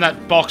armored door in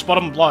that box.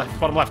 Bottom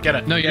left. Get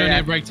it. No, you don't Yeah. need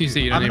to break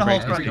TC. You don't I'm need to gonna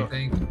break hold TC. front.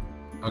 Anything?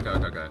 Okay.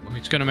 Let me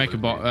Just gonna make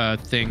a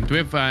thing. Do we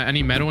have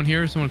any metal in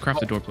here? Someone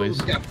craft the door,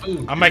 please. Yeah,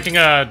 food. I'm making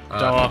a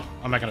door.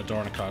 I'm making a door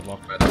and a code lock.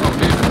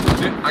 Oh,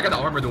 dude, I got the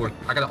armor door.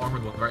 I got the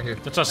armored one right here.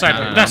 That's a save.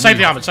 Nah, No, save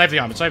the armor. Save the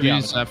armor. Save the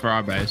armor. Use that for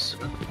our base.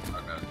 Okay.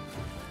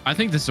 I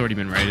think this has already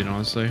been raided,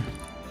 honestly.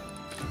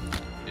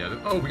 Yeah.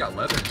 Oh, we got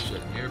leather and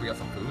shit in here. We got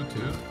some food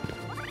too.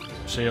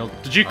 Sealed.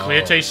 Did you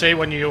clear Oh. TC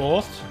when you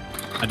authed?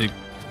 I did.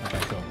 Okay,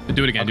 cool.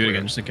 Do it again,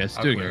 just in case.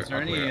 Do it again. Is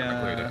there any,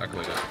 I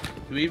cleared it.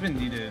 Do we even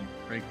need to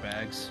break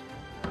bags?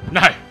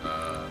 No.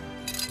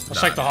 Let's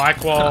take the high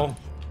qual.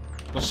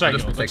 Let's take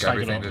Just it. Let's take take it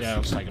everything. all. Yeah,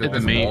 let's take it There's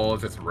all. meat.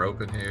 walls, there's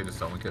rope in here, there's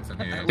sewing kits in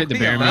here. Did the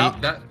bear About-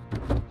 meat?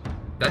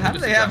 That How do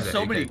just they a guy have with an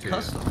so AK many too.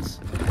 customs?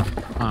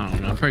 I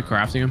don't know. Probably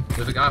crafting them.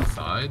 There's a guy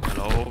outside.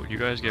 Hello, you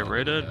guys get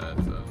raided? Yeah,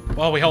 it's,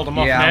 Well, we held them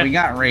off, Yeah, man. we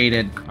got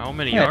raided. How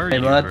many Yeah, are hey,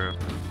 you, bud. bro?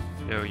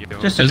 Yo.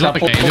 Just a There's like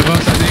couple. 8 of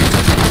us, I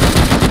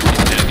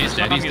think. He's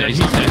dead.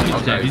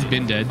 Okay. He's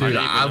been dead, dude. Dude,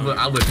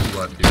 I lift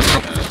you up, dude.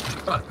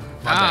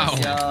 My Ow.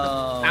 bad.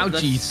 Yo,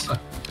 Ouchies.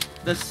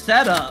 The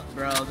setup,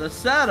 bro. The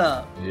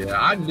setup. Yeah,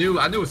 I knew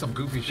it was some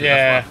goofy shit.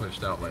 Yeah. That's why I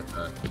pushed out like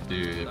that.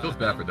 Dude, it feels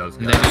bad for those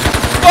And guys. then-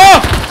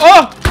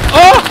 Oh!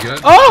 You good?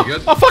 Oh! You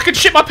good? I fucking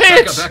shit my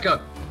pants! Back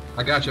up.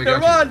 I got you.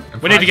 Come on.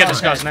 We need to get this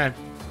guy's name.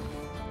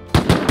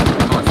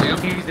 Oh, I see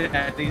him. He's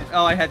dead.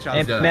 Oh, I headshot.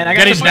 Hey, dead. man, I Get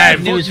got his some bad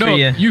name. news for No,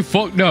 you. you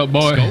fucked up,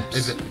 boy.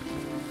 Is it?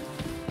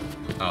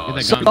 Oh,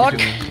 Get that you gun.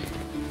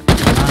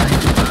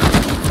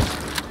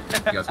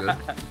 guys good?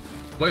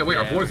 Wait,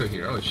 our boys are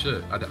here. Oh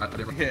shit. I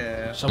didn't.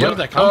 Yeah. So where did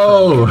that come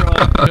Oh!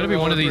 It's gonna be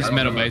one of these I don't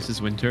metal know.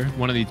 bases, Winter.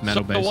 One of these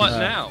metal So bases. what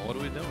now? What are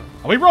we doing?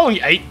 from? Are we rolling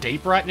 8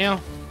 deep right now?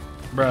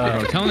 Bro,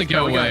 Bro. tell him to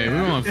get away.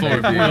 We're on 4.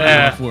 We're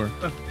Yeah. on 4.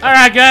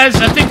 Alright, guys.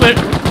 I think we're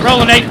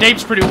rolling 8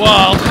 deep's pretty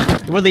wild.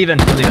 We're leaving.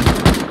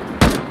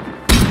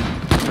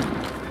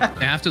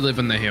 They have to live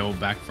on the hill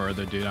back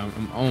further, dude.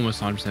 I'm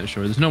almost 100%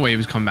 sure. There's no way he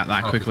was coming back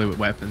that quickly with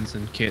weapons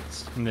and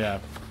kits. Yeah.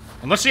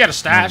 Unless he had a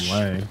stash. No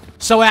way.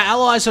 So our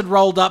allies had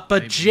rolled up,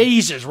 but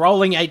Jesus,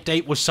 rolling 8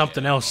 deep was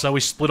something else, so we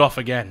split off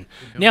again.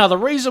 Now, the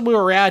reason we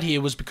were out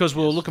here was because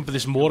we were looking for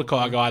this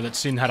Mordecai guy that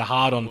Sin had a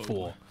hard-on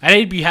for. And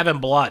he'd be having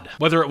blood,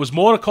 whether it was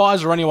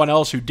Mordecai's or anyone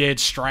else who dared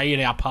stray in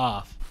our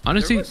path.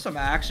 Honestly, There was some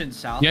action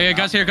south. yeah, of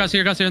guys here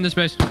in this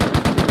base.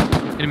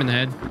 Hit him in the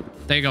head.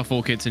 They got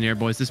full kits in here,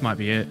 boys. This might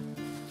be it.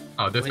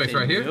 Oh, this Wait, base they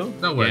right here? do?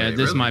 No way. Yeah, this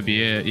really? might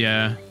be it.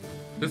 Yeah.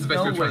 This is the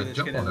base No we were trying way to this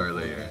jump could on happen.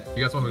 earlier.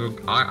 You guys want to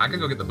go? I can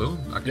go get the boom.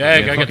 I can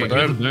Yeah, go go get get Fuck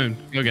the it, boom. boom.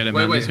 Go get it,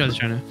 Wait, man. wait. These guys are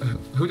trying to.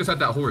 Who just had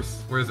that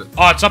horse? Where is it?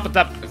 Oh, it's up at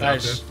that Is it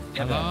base.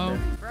 Hello?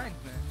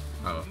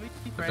 Oh,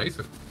 the base.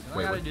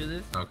 Wait,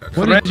 wait. Okay.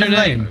 What is your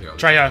name?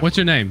 Treyo, What's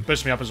your name?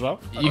 boost me up as well.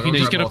 You can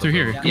just get up through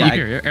here. Yeah, Come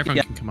here.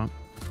 Everyone can come up.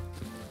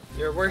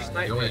 Your worst You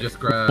nightmare. want to just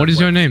grab? What is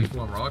your name? People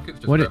on rockets?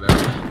 Just What? grab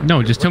everything.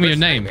 No, just tell me your Worst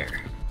name.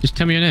 nightmare. Just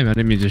tell me your name. I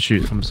didn't mean to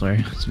shoot. I'm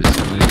sorry. It's a bit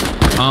silly.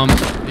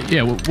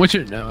 Yeah, what's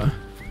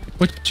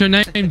your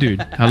name, dude?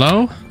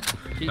 Hello?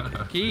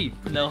 Keith.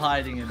 No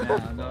hiding it now.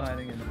 No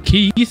hiding it now.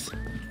 Keith?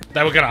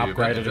 They were gonna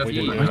upgrade it if we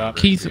didn't do that.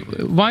 Keith,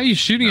 why are you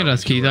shooting at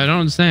us, Keith? I don't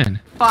understand.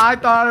 I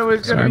thought it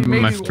was gonna Sorry, be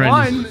my maybe friend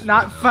one,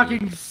 not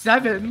fucking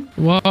 7.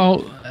 Well,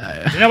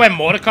 Do you know where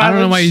Mordecai I don't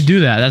know why you lives? do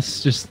that.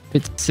 That's just,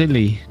 it's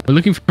silly. We're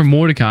looking for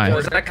Mordecai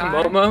Was that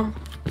Komomo?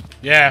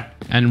 Yeah,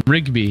 and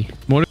Rigby.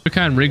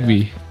 Mordecai and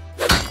Rigby.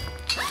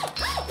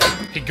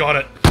 he got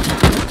it.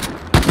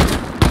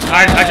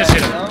 I just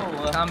hit him.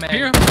 Come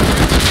Here.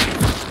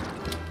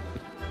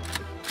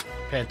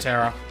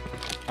 Pantera.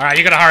 Alright,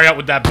 you gotta hurry up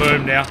with that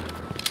boom now.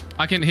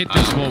 I can hit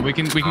this wall. We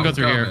can go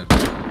through here.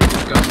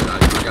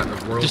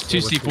 Just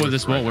 2C4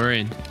 this wall we're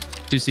in.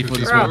 2C4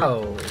 this wall.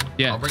 Bro,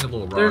 Yeah. I'll bring a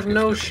little there's rocket.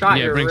 no shot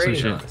Yeah, you're bring some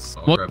raiding shit. us.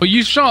 Well,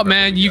 you shot,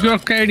 man. You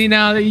got clarity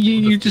now that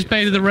you just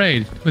paid the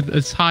raid. With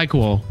it's high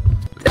qual.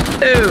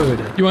 Dude.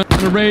 You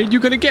want a raid?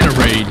 You're gonna get a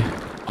raid,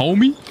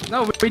 homie.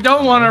 No, we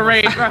don't want to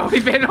raid, bro.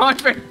 We've been on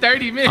for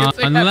 30 minutes.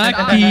 We haven't done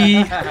Unlucky.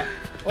 it.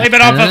 We've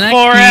been on for 4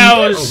 Oh, we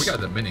hours. got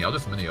the mini. I'll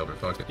just mini over.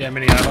 Fuck it. Yeah,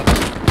 mini over.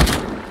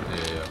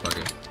 Yeah, fuck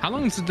it. How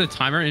long is the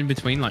timer in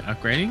between, like,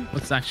 upgrading?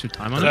 What's the actual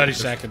time on 30 it?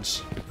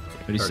 seconds.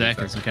 30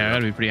 seconds. Okay, I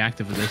gotta be pretty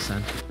active with this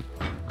then.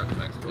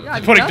 We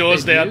got Putting nothing,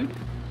 doors down. dude.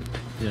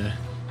 Yeah.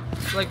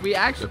 Like, we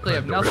actually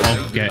have Putting nothing.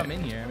 doors We down. come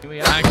in here. I mean,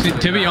 we Actually,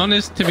 to be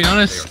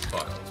honest,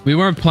 we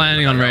weren't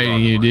planning on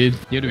raiding you, dude.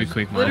 You had to be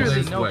quick, man.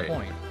 Literally no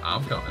point.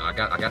 I'm coming. I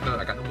got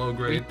the low We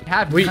grade.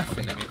 have We-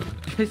 nothing.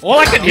 All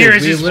I can hear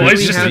is We his literally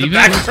voice just in have the two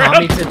background.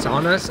 Tommy tits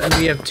on us, and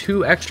we have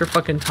 2 extra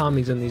fucking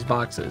Tommies in these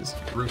boxes.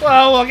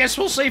 Well, I guess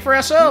we'll see for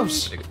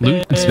ourselves.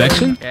 Loot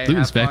inspection? Okay, Loot have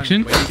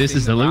inspection? fun This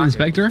is the wasting loot rocket.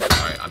 inspector?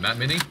 Alright, I'm at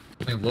mini.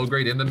 I'm low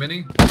grade in the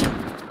mini.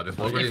 I just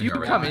low grade If you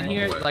already. come in I'm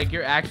here, on the way. like,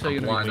 you're actually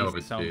I'm gonna flying be over,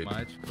 wasting so dude.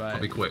 much. I'll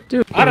But be quick.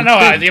 Dude, I don't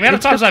know, the amount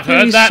of times I've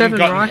heard that and 7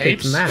 gotten rockets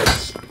heaps.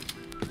 max.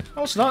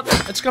 Oh, it's not.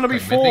 It's gonna be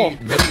Okay, 4.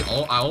 Mini,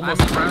 I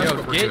almost I mean, crashed, yo,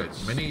 but we're get-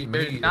 good. Mini you're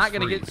is not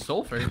gonna free. get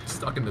sulfur.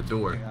 Stuck in the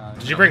door.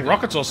 Did you bring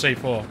rockets or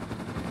C4?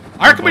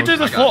 I reckon we do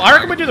the I got floor. it. I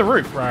reckon we do the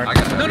roof, bro. I got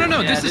No,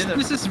 everything. this is Don't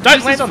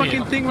this land on fucking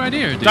here. thing right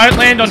here, dude. Don't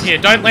land on here.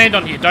 Don't land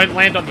on here. Don't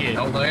land on here.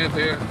 Don't land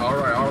here.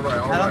 Alright.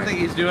 I don't think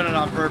he's doing it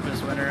on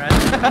purpose, Winter. Right?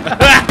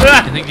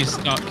 I think he's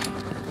stuck.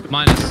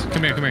 Minus.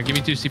 Come here. Give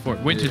me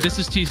 2C4. Winter, this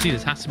is TC.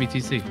 This has to be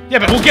TC. Yeah,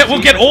 but we'll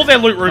get all their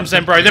loot rooms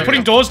then, bro. They're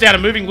putting doors down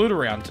and moving loot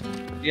around.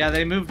 Yeah,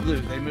 they moved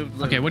loot. They moved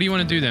loot. Okay, what do you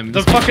want to do then? The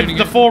Let's keep fucking shooting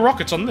the it. 4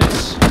 rockets on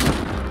this.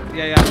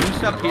 Yeah,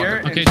 boost up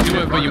here. Okay, and do shoot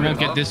it, but you rocket won't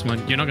get up. this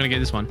one. You're not gonna get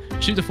this one.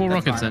 Shoot the 4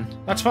 rockets fine. then.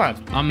 That's fine.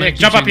 I'm Yeah, gonna keep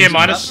jump up here, shooting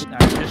minus. Alright,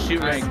 just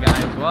shoot right,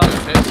 guys. Well,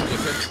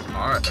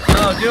 Alright.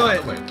 no, do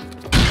it.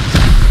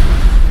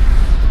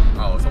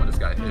 Oh, someone just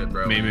got hit,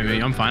 bro.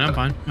 Me. I'm fine.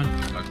 Okay.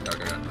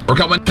 We're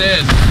coming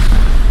in.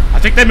 I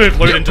think they moved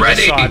loot Get into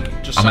ready. this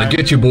side. Just I'm gonna saying,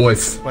 get you,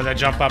 boys. where their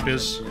jump up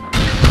is. Alright,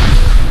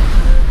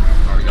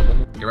 got one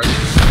more. Get ready.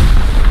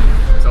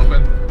 It's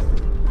open.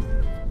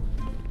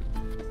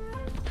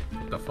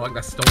 The fuck?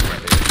 That's stone right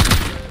there.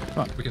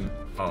 We can.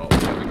 Oh,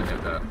 yeah, we can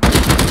hit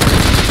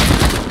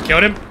that.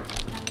 Killed him.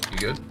 You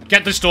good?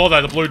 Get this door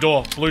though, the blue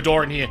door. Blue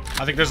door in here.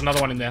 I think there's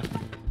another one in there.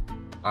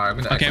 Alright, I'm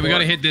gonna. Okay, we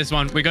gotta hit this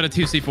one. We got a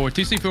 2C4.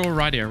 2C4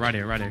 right here.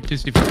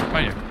 2C4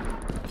 right here.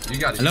 You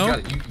got it. Hello? You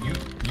got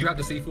it. You have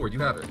the C4. You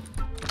have it.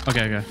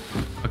 Okay.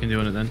 Fucking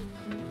doing it then.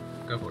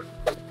 Go for it.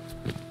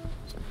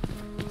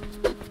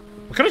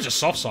 We could have just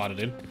soft-sided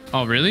him.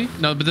 Oh, really?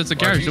 No, but there's a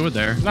garage door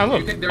there. No,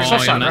 look. You think Oh, there's yeah,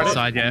 soft-sided, on that right?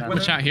 side, yeah. What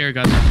Watch the- out here,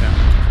 guys. Watch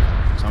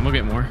out. So I'm gonna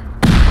get more.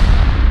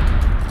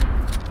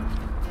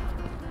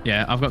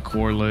 Yeah, I've got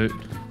core loot.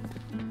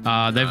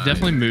 They've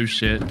definitely moved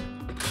shit.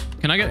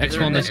 Can I get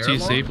extra on in this the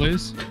TC, airlock?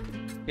 please?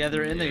 Yeah,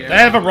 they're in the air. They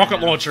have a rocket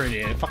launcher in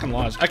here. It fucking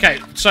lies. Okay,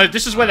 so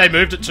this is where they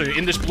moved it to,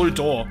 in this blue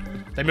door.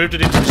 They moved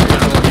it into this blue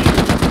door here.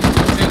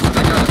 Yes,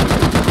 I got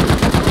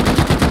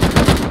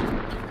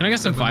it. Can I get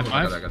some 5-5?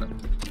 I got it.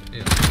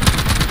 Yeah.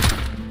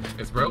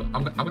 Yes, bro.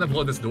 I'm gonna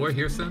blow this door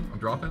here soon. I'm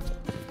dropping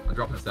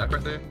a stack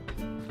right there.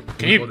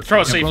 Can you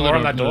throw a C4 blow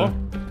on that door?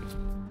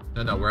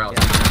 No, we're out.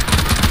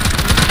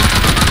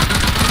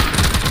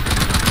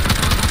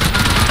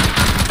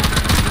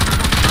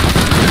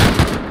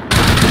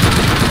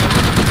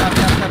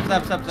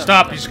 Stop.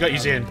 Stop, he's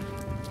in.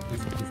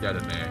 He's dead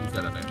in there. He's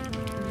dead in there.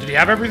 Did he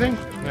have everything?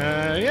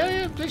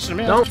 Yeah, decent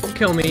amount. Don't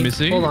kill me.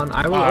 Missy? Hold on,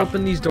 I will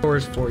open these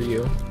doors for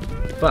you.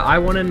 But I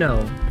want to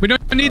know. We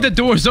don't need the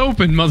doors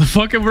open,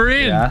 motherfucker. We're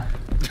in. Yeah.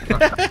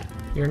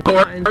 You're We're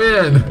not in.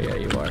 in. Oh, yeah,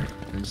 you are.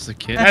 I'm just a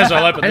kid. As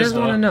I'll open I this just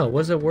want to door. know,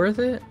 was it worth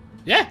it?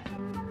 Yeah.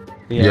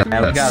 Yeah,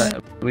 Yes.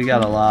 we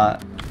got a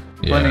lot.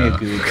 Plenty of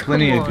goop.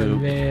 Plenty of Come on,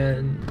 goop.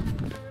 man.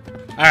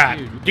 Alright,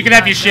 you can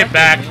have your shit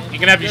back. You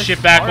can have your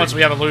shit back once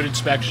we have a loot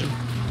inspection.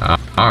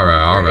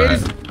 Alright.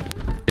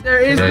 There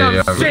is no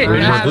Yeah, shit. we're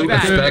to have loot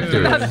back.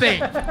 inspectors. Nothing.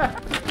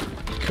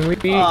 Can we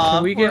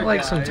get poor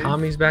like some guy.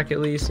 Tommies back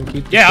at least and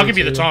keep the Yeah, I'll food give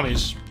you the too?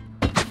 Tommies.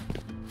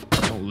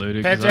 Don't loot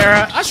it. 'cause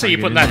Pantera, I'm I see you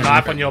trying putting to that get in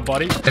knife there. on your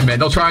body. Hey man,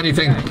 don't try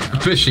anything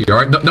fishy,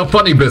 alright? No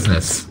funny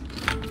business.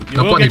 You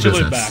No will funny get your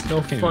loot business. back.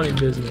 No funny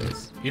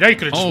business. You know you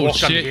could have just Oh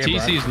walked under shit, here,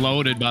 TC is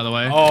loaded by the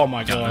way. bro. Oh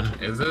my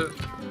god. Is it?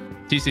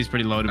 TC is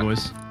pretty loaded,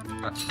 boys.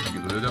 You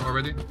looted it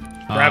already?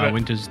 Grab it.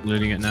 Winter's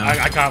looting it now.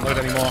 I can't loot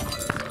anymore.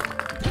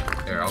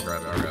 Here, I'll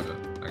grab it.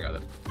 I got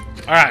it.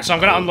 Alright, so I'm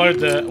gonna unload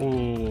the...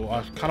 Ooh,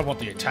 I kind of want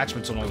the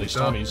attachments on all these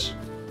Tommies.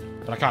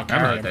 But I can't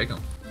carry them. Take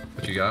them.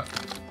 What you got?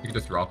 You can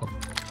just drop them.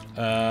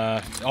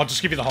 I'll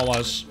just give you the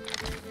holos.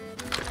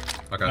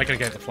 Okay. I can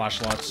get the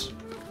flashlights.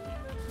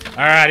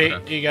 Alrighty,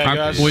 Okay. here you go, Alright,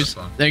 guys. boys,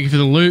 thank you for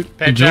the loot.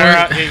 Pantera,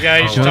 Enjoy. here you go,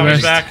 your Oh,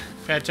 Tommy's rest. back.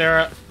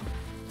 Pantera.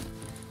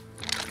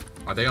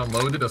 Are they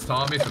unloaded as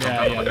Tommy?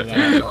 Yeah,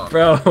 they're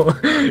Bro,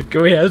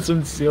 can we have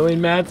some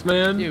ceiling mats,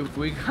 man? Dude,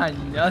 we got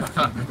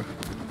nothing.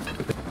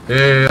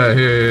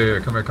 Yeah.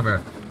 Come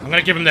here. I'm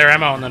gonna give them their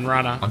ammo and then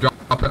run her. I'm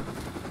dropping.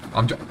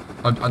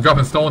 I'm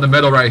dropping stone in the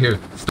middle right here.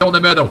 Stone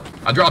in the middle.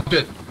 I dropped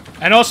it.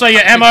 And also,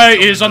 your ammo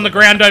is on the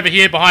ground over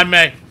here behind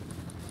me.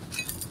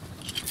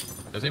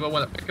 Does anyone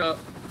want to pick up?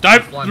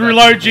 Don't Flying back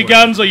reload and your forth.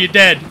 guns or you're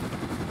dead.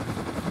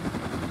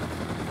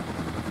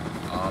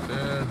 Oh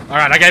man.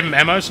 Alright, I gave him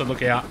ammo, so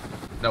look out.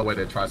 No way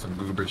they try some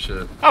goober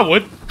shit. I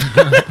would.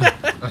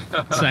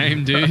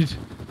 Same, dude.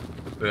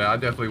 Yeah, I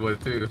definitely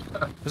would too.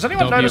 Has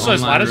anyone Don't be noticed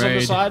those online ladders on the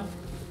raid. side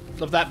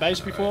of that base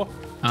before?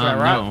 To our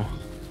right? No.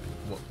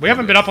 We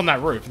haven't been up on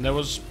that roof, and there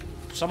was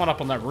someone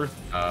up on that roof.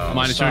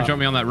 Mind trying to drop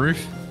me on that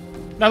roof?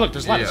 No, look,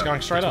 there's ladders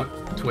going straight up.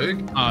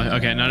 Twig? Oh,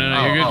 okay. No.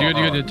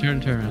 You're good.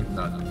 Turn around.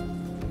 No.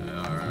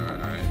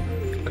 Alright.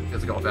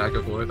 Let's go back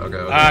and forth.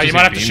 Okay. You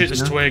might have to beams shoot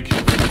this now? twig.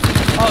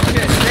 Oh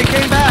shit, they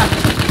came back!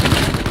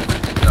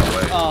 No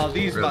way. Oh,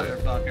 these Really?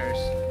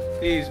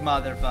 motherfuckers. These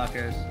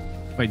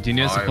motherfuckers. Wait, do you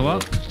need us to pull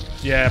up?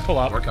 Yeah, pull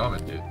up. We're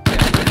coming, dude.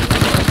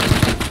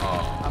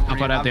 Oh. How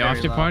about at the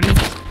after party?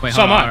 Wait,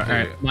 So hold on. am I.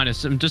 Alright,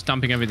 minus. I'm just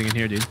dumping everything in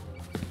here, dude.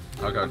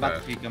 Okay. I'm about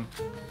to peek them.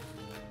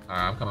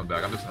 Alright, I'm coming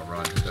back. I'm just gonna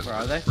run. Because Where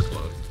are they? We're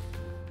close.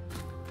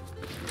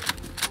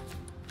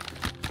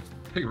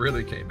 He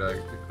really came back.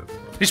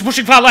 He's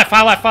pushing far left.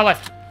 Alright,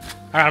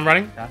 I'm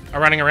running.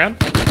 I'm running around.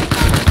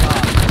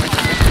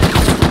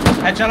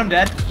 Headshot him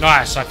dead.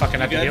 Nice, I fucking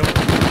had to good?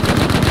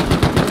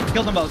 heal.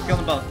 Killed them both.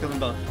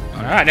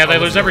 Alright, now they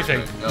lose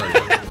everything.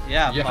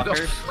 Yeah, Yeah,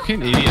 fuckers.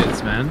 Fucking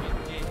idiots, man.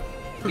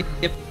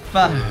 Yep.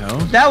 hell?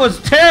 That was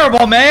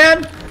terrible,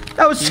 man!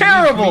 That was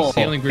terrible!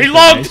 He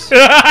logged!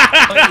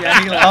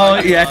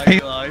 Oh, yeah, he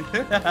lied.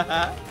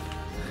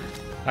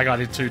 I got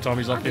hit 2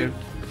 Tommies up here.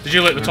 Did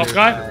you loot the top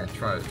guy?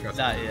 Try it.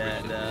 Not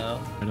yet,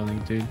 no. I don't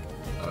think, dude.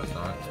 No, it's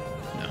not.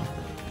 No.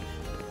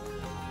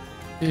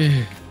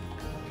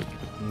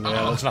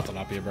 Yeah, there's nothing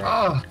up here, bro.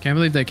 Oh, Can't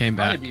believe they came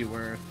back. Might be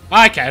worth.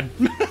 I can.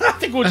 I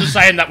think we're just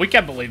saying that. We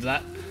can believe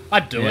that.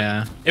 I'd do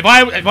Yeah. it.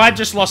 If I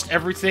just lost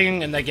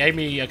everything and they gave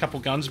me a couple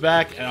guns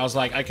back and I was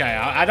like, okay,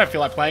 I don't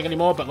feel like playing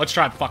anymore, but let's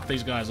try and fuck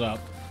these guys up.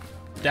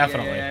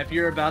 Definitely. Yeah, if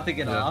you're about to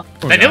get off.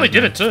 They nearly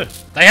did it too.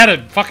 They had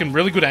a fucking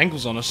really good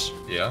angles on us.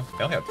 yeah.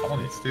 They only have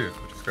colonies too,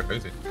 which is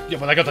crazy. Yeah,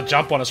 but they got the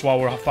jump on us while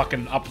we were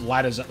fucking up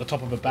ladders at the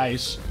top of a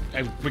base.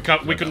 And we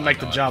couldn't make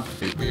the jump.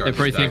 They're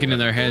probably thinking in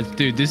their heads,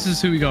 dude, this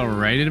is who we got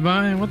raided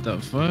by? What the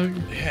fuck?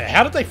 Yeah,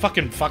 how did they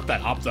fucking fuck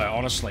that up though,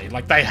 honestly?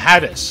 Like, they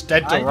had us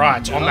dead to I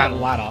rights on that know.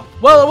 ladder.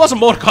 Well, it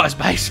wasn't Mordecai's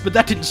base, but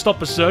that didn't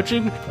stop us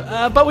searching.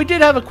 But we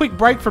did have a quick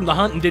break from the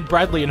hunt and did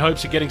Bradley in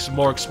hopes of getting some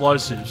more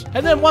explosives.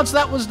 And then once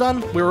that was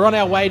done, we were on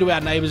our way to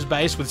our neighbor's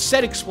base with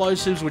said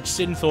explosives which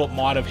Sin thought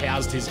might have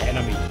housed his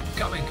enemy.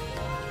 Coming.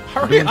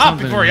 Hurry Doing up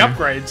something before he here.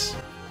 upgrades.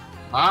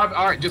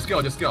 Alright, just go.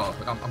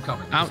 I'm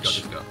coming. Ouch.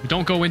 Just go.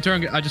 Don't go, Winter.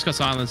 I just got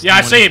silenced. Yeah,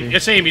 I don't see wanna him. I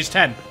see him. He's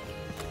 10.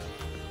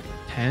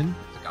 10?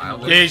 Guy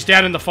over Yeah, there. he's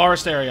down in the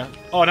forest area.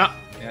 Oh, no.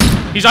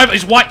 He's over.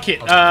 He's white kit.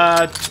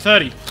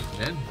 30.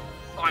 Then,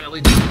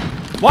 finally.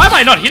 Why am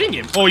I not hitting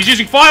him? Oh, he's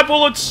using fire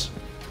bullets.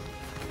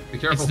 Be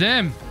careful. It's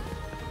them.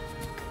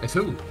 It's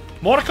who?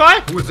 Mordecai?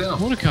 Who is them?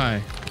 Mordecai.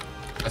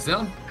 That's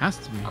them? Has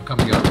to be. I'm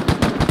coming up.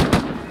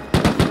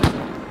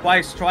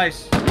 Twice.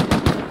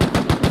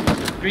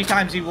 3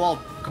 times he walled.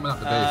 Coming out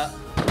the base.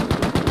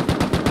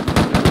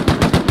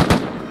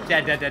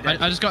 Dead.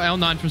 I just got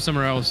L9 from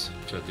somewhere else.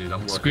 Shit, dude,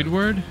 I'm working.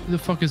 Squidward? Who the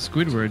fuck is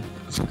Squidward?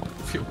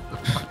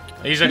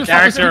 He's Who a the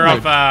fuck is character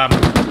of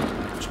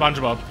Squidward?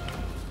 SpongeBob.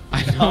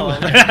 I know. Oh,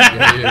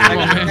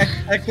 yeah.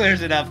 that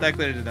clears it up.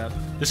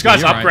 This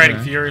guy's You're right, upgrading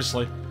man.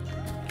 furiously.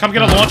 Come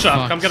get a launcher.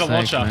 Come get a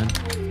Fuck's launcher.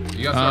 sake, man.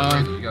 You gotta start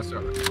raiding. You gotta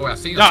start. Oh, I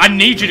see him. No, I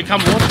need you to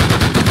come launch.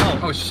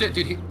 Oh shit,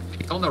 dude,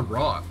 he's on the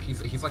rock.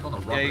 He's like on the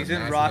rock. Yeah, he's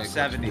in rock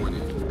 70.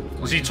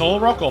 Is he tall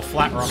rock or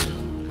flat rock?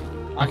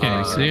 I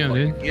can't see him,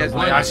 dude. He has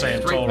I see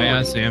him tall Yeah, I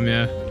rock. see him,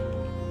 yeah.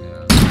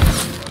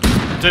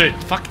 Dude,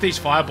 fuck these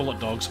fire bullet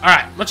dogs.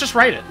 Alright, let's just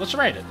raid it.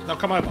 They'll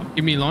come over.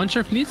 Give me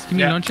launcher, please. Give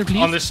me launcher,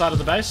 please. On this side of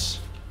the base.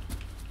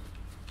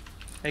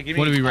 Hey, give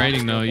What are me we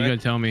raiding, though? You gotta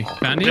tell me.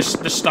 Bounty? This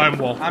stone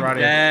wall I'm right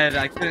here. dead.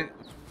 I couldn't.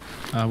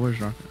 Where's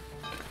Rocket?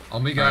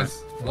 On me,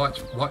 guys. Watch.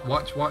 I'm about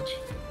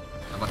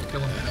to kill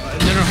him.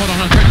 No, hold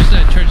on.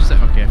 Church is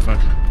dead. Okay, fuck.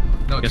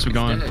 No, Guess we're he's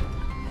going. dead.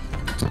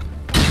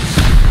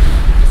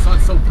 The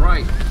sun's so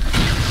bright.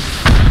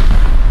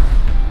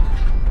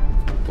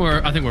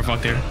 I think we're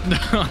fucked here.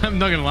 I'm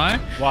not gonna lie.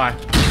 Why?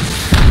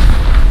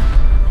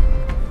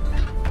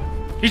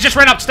 He just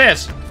ran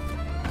upstairs. No.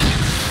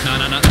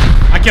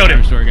 I killed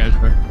him. Story, guys.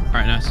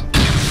 Alright, nice.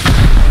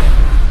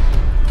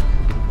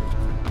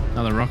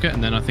 Another rocket,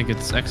 and then I think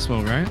it's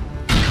Expo, right?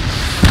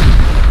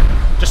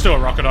 Just do a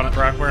rocket on it,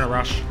 bro. We're in a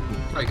rush.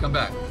 Alright, come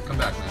back. Come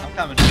back, man. I'm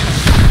coming.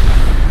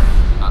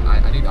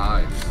 I need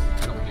eyes.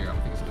 I don't hear him.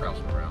 I think he's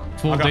crouching around.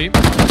 Full Okay. deep.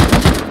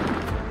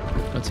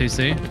 Let's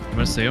TC. I'm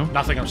gonna seal.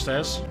 Nothing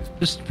upstairs.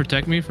 Just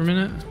protect me for a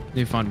minute.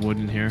 Need to find wood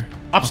in here.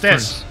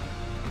 Upstairs.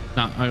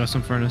 Nah, I got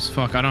some furnace.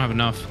 Fuck, I don't have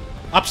enough.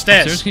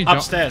 Upstairs. Can you drop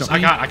Upstairs. me?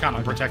 I can't.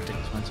 I'm protecting.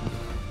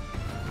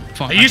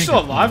 Fuck, Are I you can't still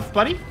get- alive,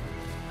 buddy?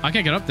 I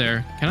can't get up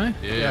there. Can I?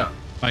 Yeah.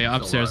 Oh yeah,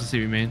 Still upstairs. alive. I see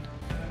what you mean.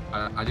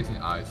 I just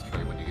need eyes,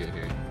 Trey, when you get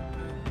here.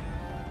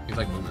 He's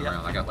like moving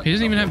around. I got like. He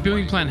doesn't even have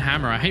building plan. plan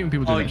hammer. I hate when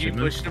people do Oh, that you shit,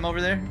 man. pushed him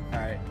over there?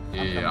 Alright.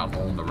 Yeah, I'm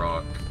on the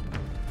rock.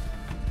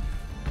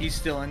 He's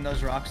still in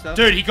those rocks though?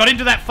 Dude, he got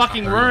into that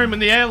fucking room in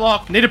the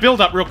airlock. Need a build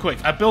up real quick.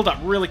 A build up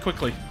really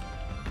quickly.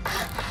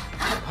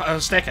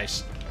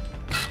 Staircase.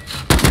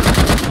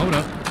 Hold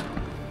up.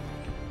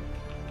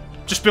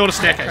 Just build a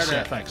staircase. Try to-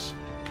 Yeah, thanks.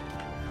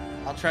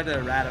 I'll try to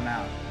rat him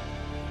out.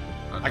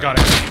 I got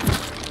it.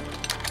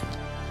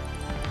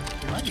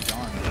 He might be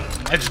gone.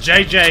 It's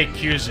JJ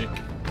Cusick.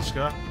 This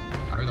guy.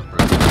 I heard him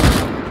first.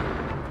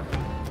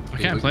 I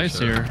can't place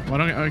here.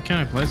 Why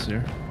can't I place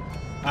here?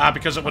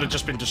 Because it would have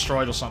just been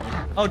destroyed or something.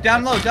 Oh,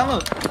 down low, down low.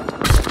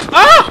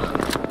 Ah!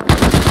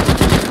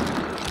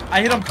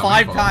 I hit him I'm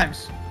coming, 5 Paul.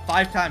 times.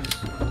 5 times.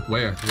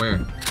 Where?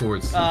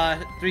 Towards.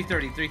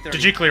 330, 330.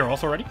 Did you clear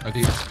off already? I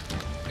think.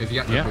 If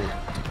you got Yeah.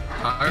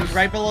 He's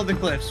right below the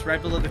cliffs.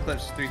 Right below the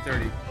cliffs,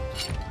 330.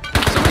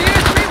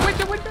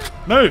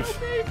 Move.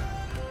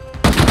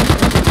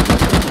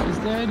 He's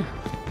dead.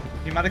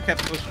 He might have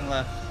kept pushing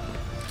left.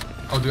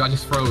 Oh, dude, I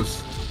just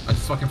froze. I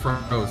just fucking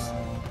froze.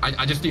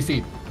 I just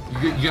DC'd.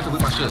 You have to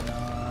loot my shit.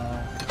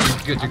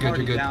 You're good. You're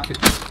good. You're I'm good.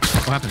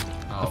 What happened?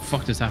 Oh, The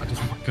fuck just happened?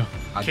 Oh my god.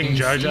 I King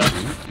DC'd, Jojo.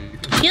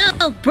 dude.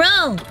 Yo,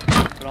 bro.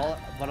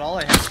 But all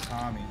I have is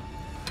Tommy.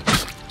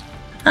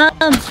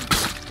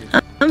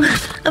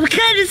 I'm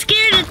kind of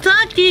scared to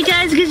talk to you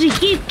guys because you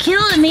keep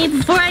killing me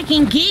before I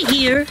can get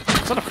here.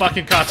 Is that a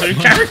fucking cartoon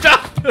character?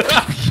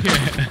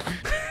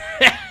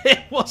 It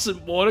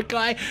wasn't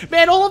Mordecai.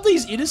 Man, all of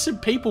these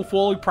innocent people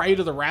falling prey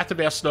to the wrath of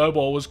our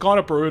snowball was kind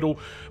of brutal,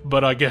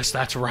 but I guess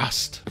that's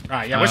Rust.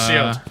 Alright, yeah, we're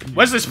sealed.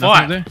 Where's this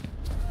Nothing fight? there?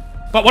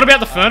 But what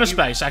about the furnace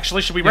base,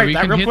 actually? Should we Yeah, raid we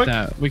that can real hit quick?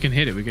 that. We can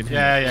hit it. We can hit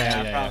it.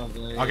 Yeah.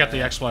 Probably, I'll get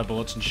the X-Flow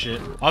bullets and shit.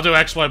 I'll do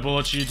X-Flow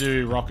bullets, you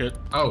do rocket.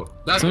 Oh,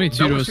 that's It's only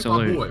two that to was us to my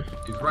loot. boy.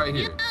 He's right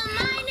here.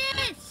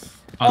 Minus.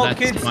 Oh, Oh, that's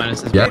kids.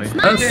 minus his Yeah. way.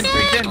 That's-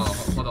 310.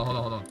 Oh,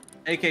 hold on.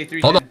 AK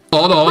 310.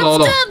 Hold on.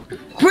 What's up,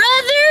 brother?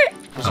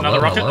 There's another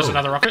Hello, rocket, hello. there's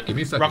another rocket. Give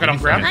me a second, Rocket give on me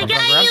a ground, I rocket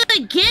on got ground. you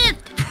a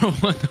gift. Bro,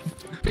 what the?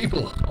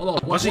 People, hold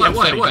on. What's What? the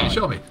What? M35?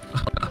 Show me.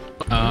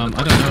 I don't know.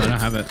 I don't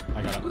have it.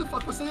 I got Who it. the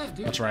fuck was that,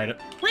 dude? Let's raid it.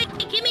 Wait,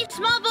 give me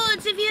small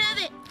bullets if you have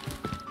it.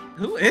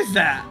 Who is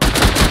that?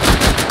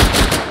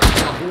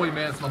 It's my boy,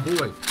 man. It's my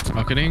boy.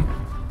 Rocketing.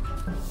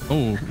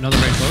 Oh, another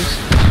very close.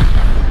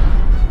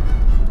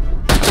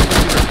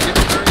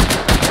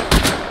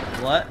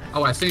 What?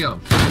 Oh, I see him.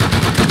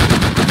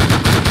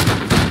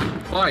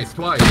 Twice.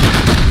 I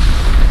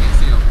can't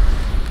see him.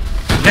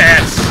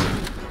 Yes!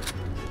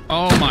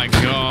 Oh my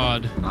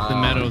god. The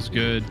Oh. metal's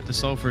good. The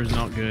sulfur is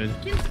not good.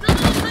 Can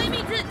someone find me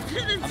to the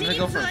I'm team gonna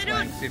go for so a I don't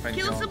flank, see if I can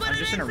kill kill him. someone I'm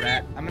just in a on rat.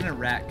 accident? I'm in a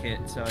rat kit,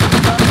 so. You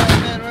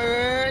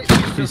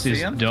still This see is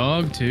him?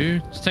 dog too.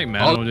 Just take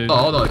metal, dude.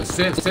 Hold on.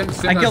 Send I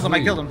us killed him. I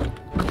lead. killed him.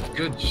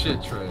 Good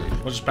shit, Trey.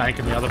 We'll just bank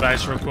in the other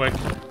base real quick.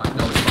 I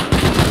know it's fine.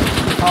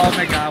 Oh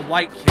my god,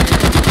 white kid.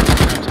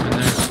 Grab some in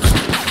there.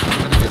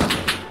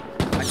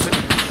 I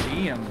couldn't even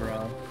see him,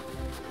 bro.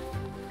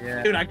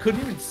 Yeah. Dude, I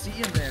couldn't even see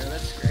him there.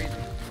 That's crazy.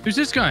 Who's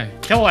this guy?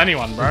 Kill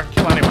anyone, bro.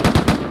 Kill anyone.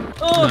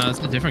 Oh! No, that's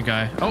a different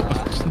guy. Oh,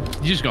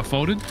 you just got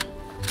folded.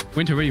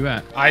 Winter, where you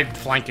at? I'm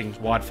flanking,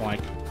 wide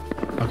flank.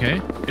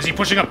 Okay. Is he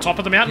pushing up top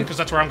of the mountain? Because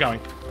that's where I'm going.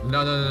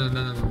 No.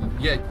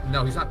 Yeah,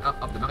 no, he's not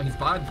up the mountain. He's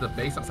by the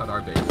base outside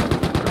our base.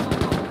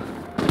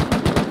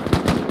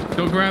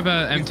 Go grab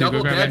M2. He's Go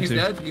double grab dead, M2. he's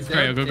dead, he's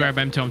Okay, dead. go grab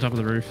M2 on top of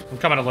the roof. I'm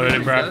coming to loot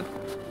him, bro.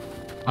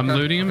 I'm Okay,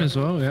 looting him as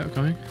well. Yeah,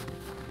 coming.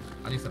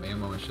 I need some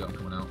ammo and shit. I'm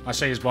coming out. I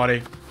see his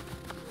body.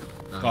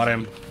 Nice. Got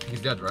him.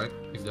 He's dead, right?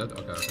 He's dead?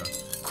 Okay.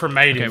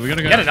 Cremated. Okay, we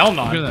gotta go. Get an Go to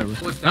L9. that roof.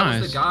 That was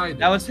Nice. the guy.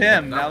 That was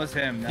him. That was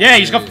him. Yeah,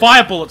 he's got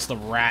fire bullets, the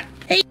rat.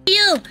 Hey,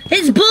 yo,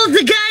 it's both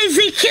the guys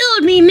that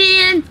killed me,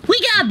 man. We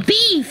got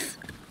beef.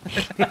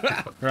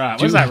 Right, where's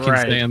Julie that can raid?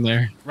 stand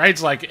there.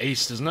 Raid's like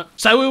east, isn't it?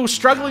 So we were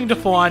struggling to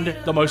find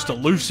the most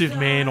elusive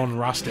man on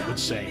Rust, it would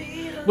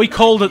seem. We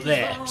called it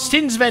there.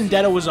 Stin's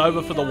vendetta was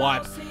over for the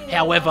wipe.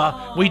 However,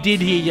 we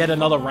did hear yet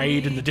another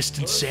raid in the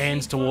distant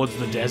sands towards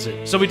the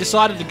desert. So we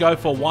decided to go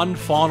for one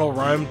final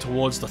roam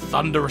towards the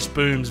thunderous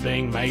booms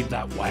being made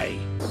that way.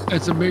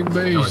 It's a big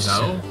base.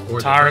 No? Or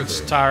is it Turrets,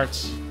 further?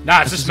 turrets.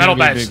 Nah, it's This this is metal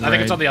gonna be a base. big I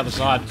think it's raid. on the other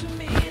side.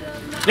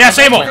 Yeah,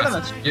 see them all.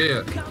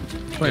 Yeah.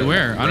 Wait,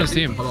 where? I don't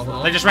see him. Hold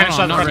on. They just ran Hold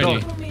inside on, the I'm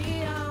front not door.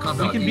 ready. Calm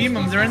We down. can beam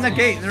them. They're in the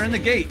gate. They're in the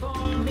gate.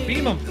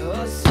 Beam them.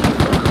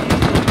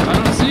 I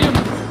don't see him.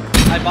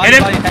 I body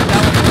Hit him. head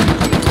down.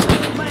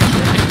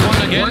 One,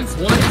 I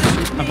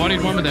again. I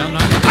bodied one with the L9.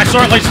 I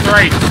saw at least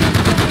 3.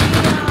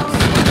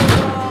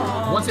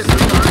 Once hit 3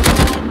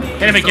 times.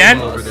 Hit him again.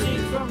 Over there,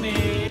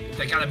 dude.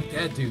 They got him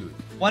dead, dude.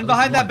 One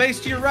behind that base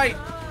to your right.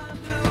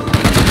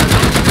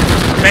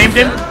 Maimed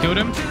him. Killed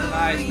him.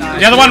 Nice, nice.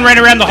 The other one ran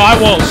around the high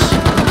walls.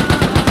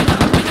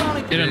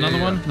 Hit another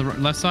one. The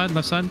left side,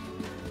 left side.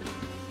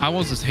 High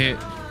walls is hit.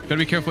 Gotta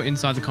be careful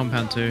inside the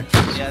compound too.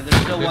 Yeah,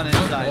 there's still one There's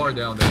inside. more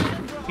down there.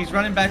 He's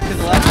running back to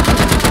the left.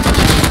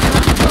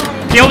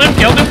 Killed him,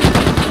 killed him.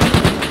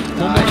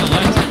 One more on the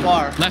left.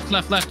 Far. Left.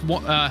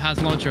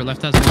 Has launcher.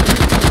 Left has launcher.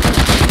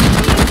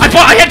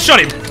 I headshot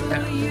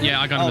him. Yeah,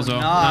 I got him Oh, as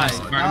well. nice,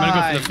 Alright, I'm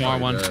gonna go for the far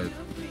one. Good.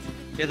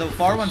 Yeah, the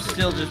far one's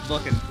still just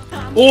looking.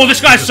 Oh,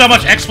 this guy has so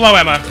much Explo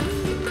ammo.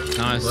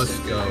 Nice. Let's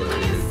go,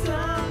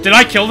 dude. Did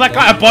I kill that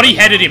guy? I body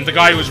headed him, the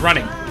guy who was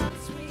running.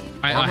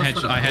 I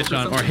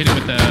headshot or hit him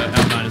with the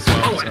L9 as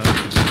well. Oh,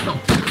 So. no.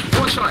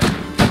 One shot.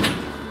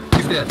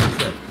 He's dead. He's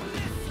dead.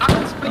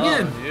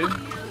 Again.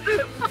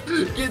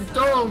 Dude. Get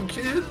domed,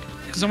 kid.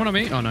 Is someone on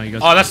me? Oh no, you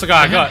guys. Oh, that's the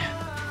guy I got.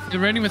 They're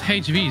raiding with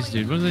HVs,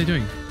 dude. What are they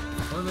doing?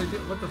 What did they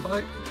do? What the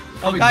fuck?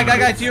 Oh,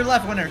 guy, to your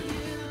left, Winter.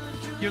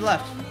 To your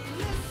left.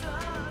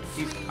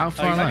 He's, How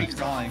far he might be left?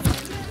 crawling.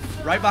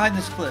 Right behind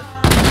this cliff.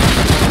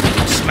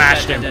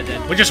 Smashed him.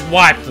 Dead. We just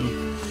wiped them.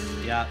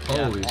 Yeah.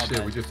 Holy all shit,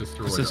 dead. we just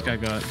destroyed What's this him. guy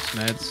got?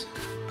 Meds.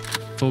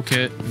 Full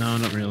kit? No,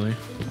 not really.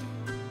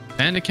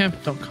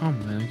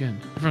 Bandicamp.com, man. Again,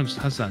 everyone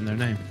has that in their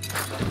name.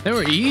 They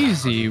were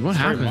easy. What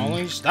happened?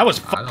 That was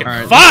fucking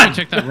Alright, fun. let's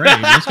go check that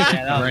raid. Let's go check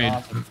Yeah, that the was raid.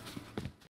 awesome.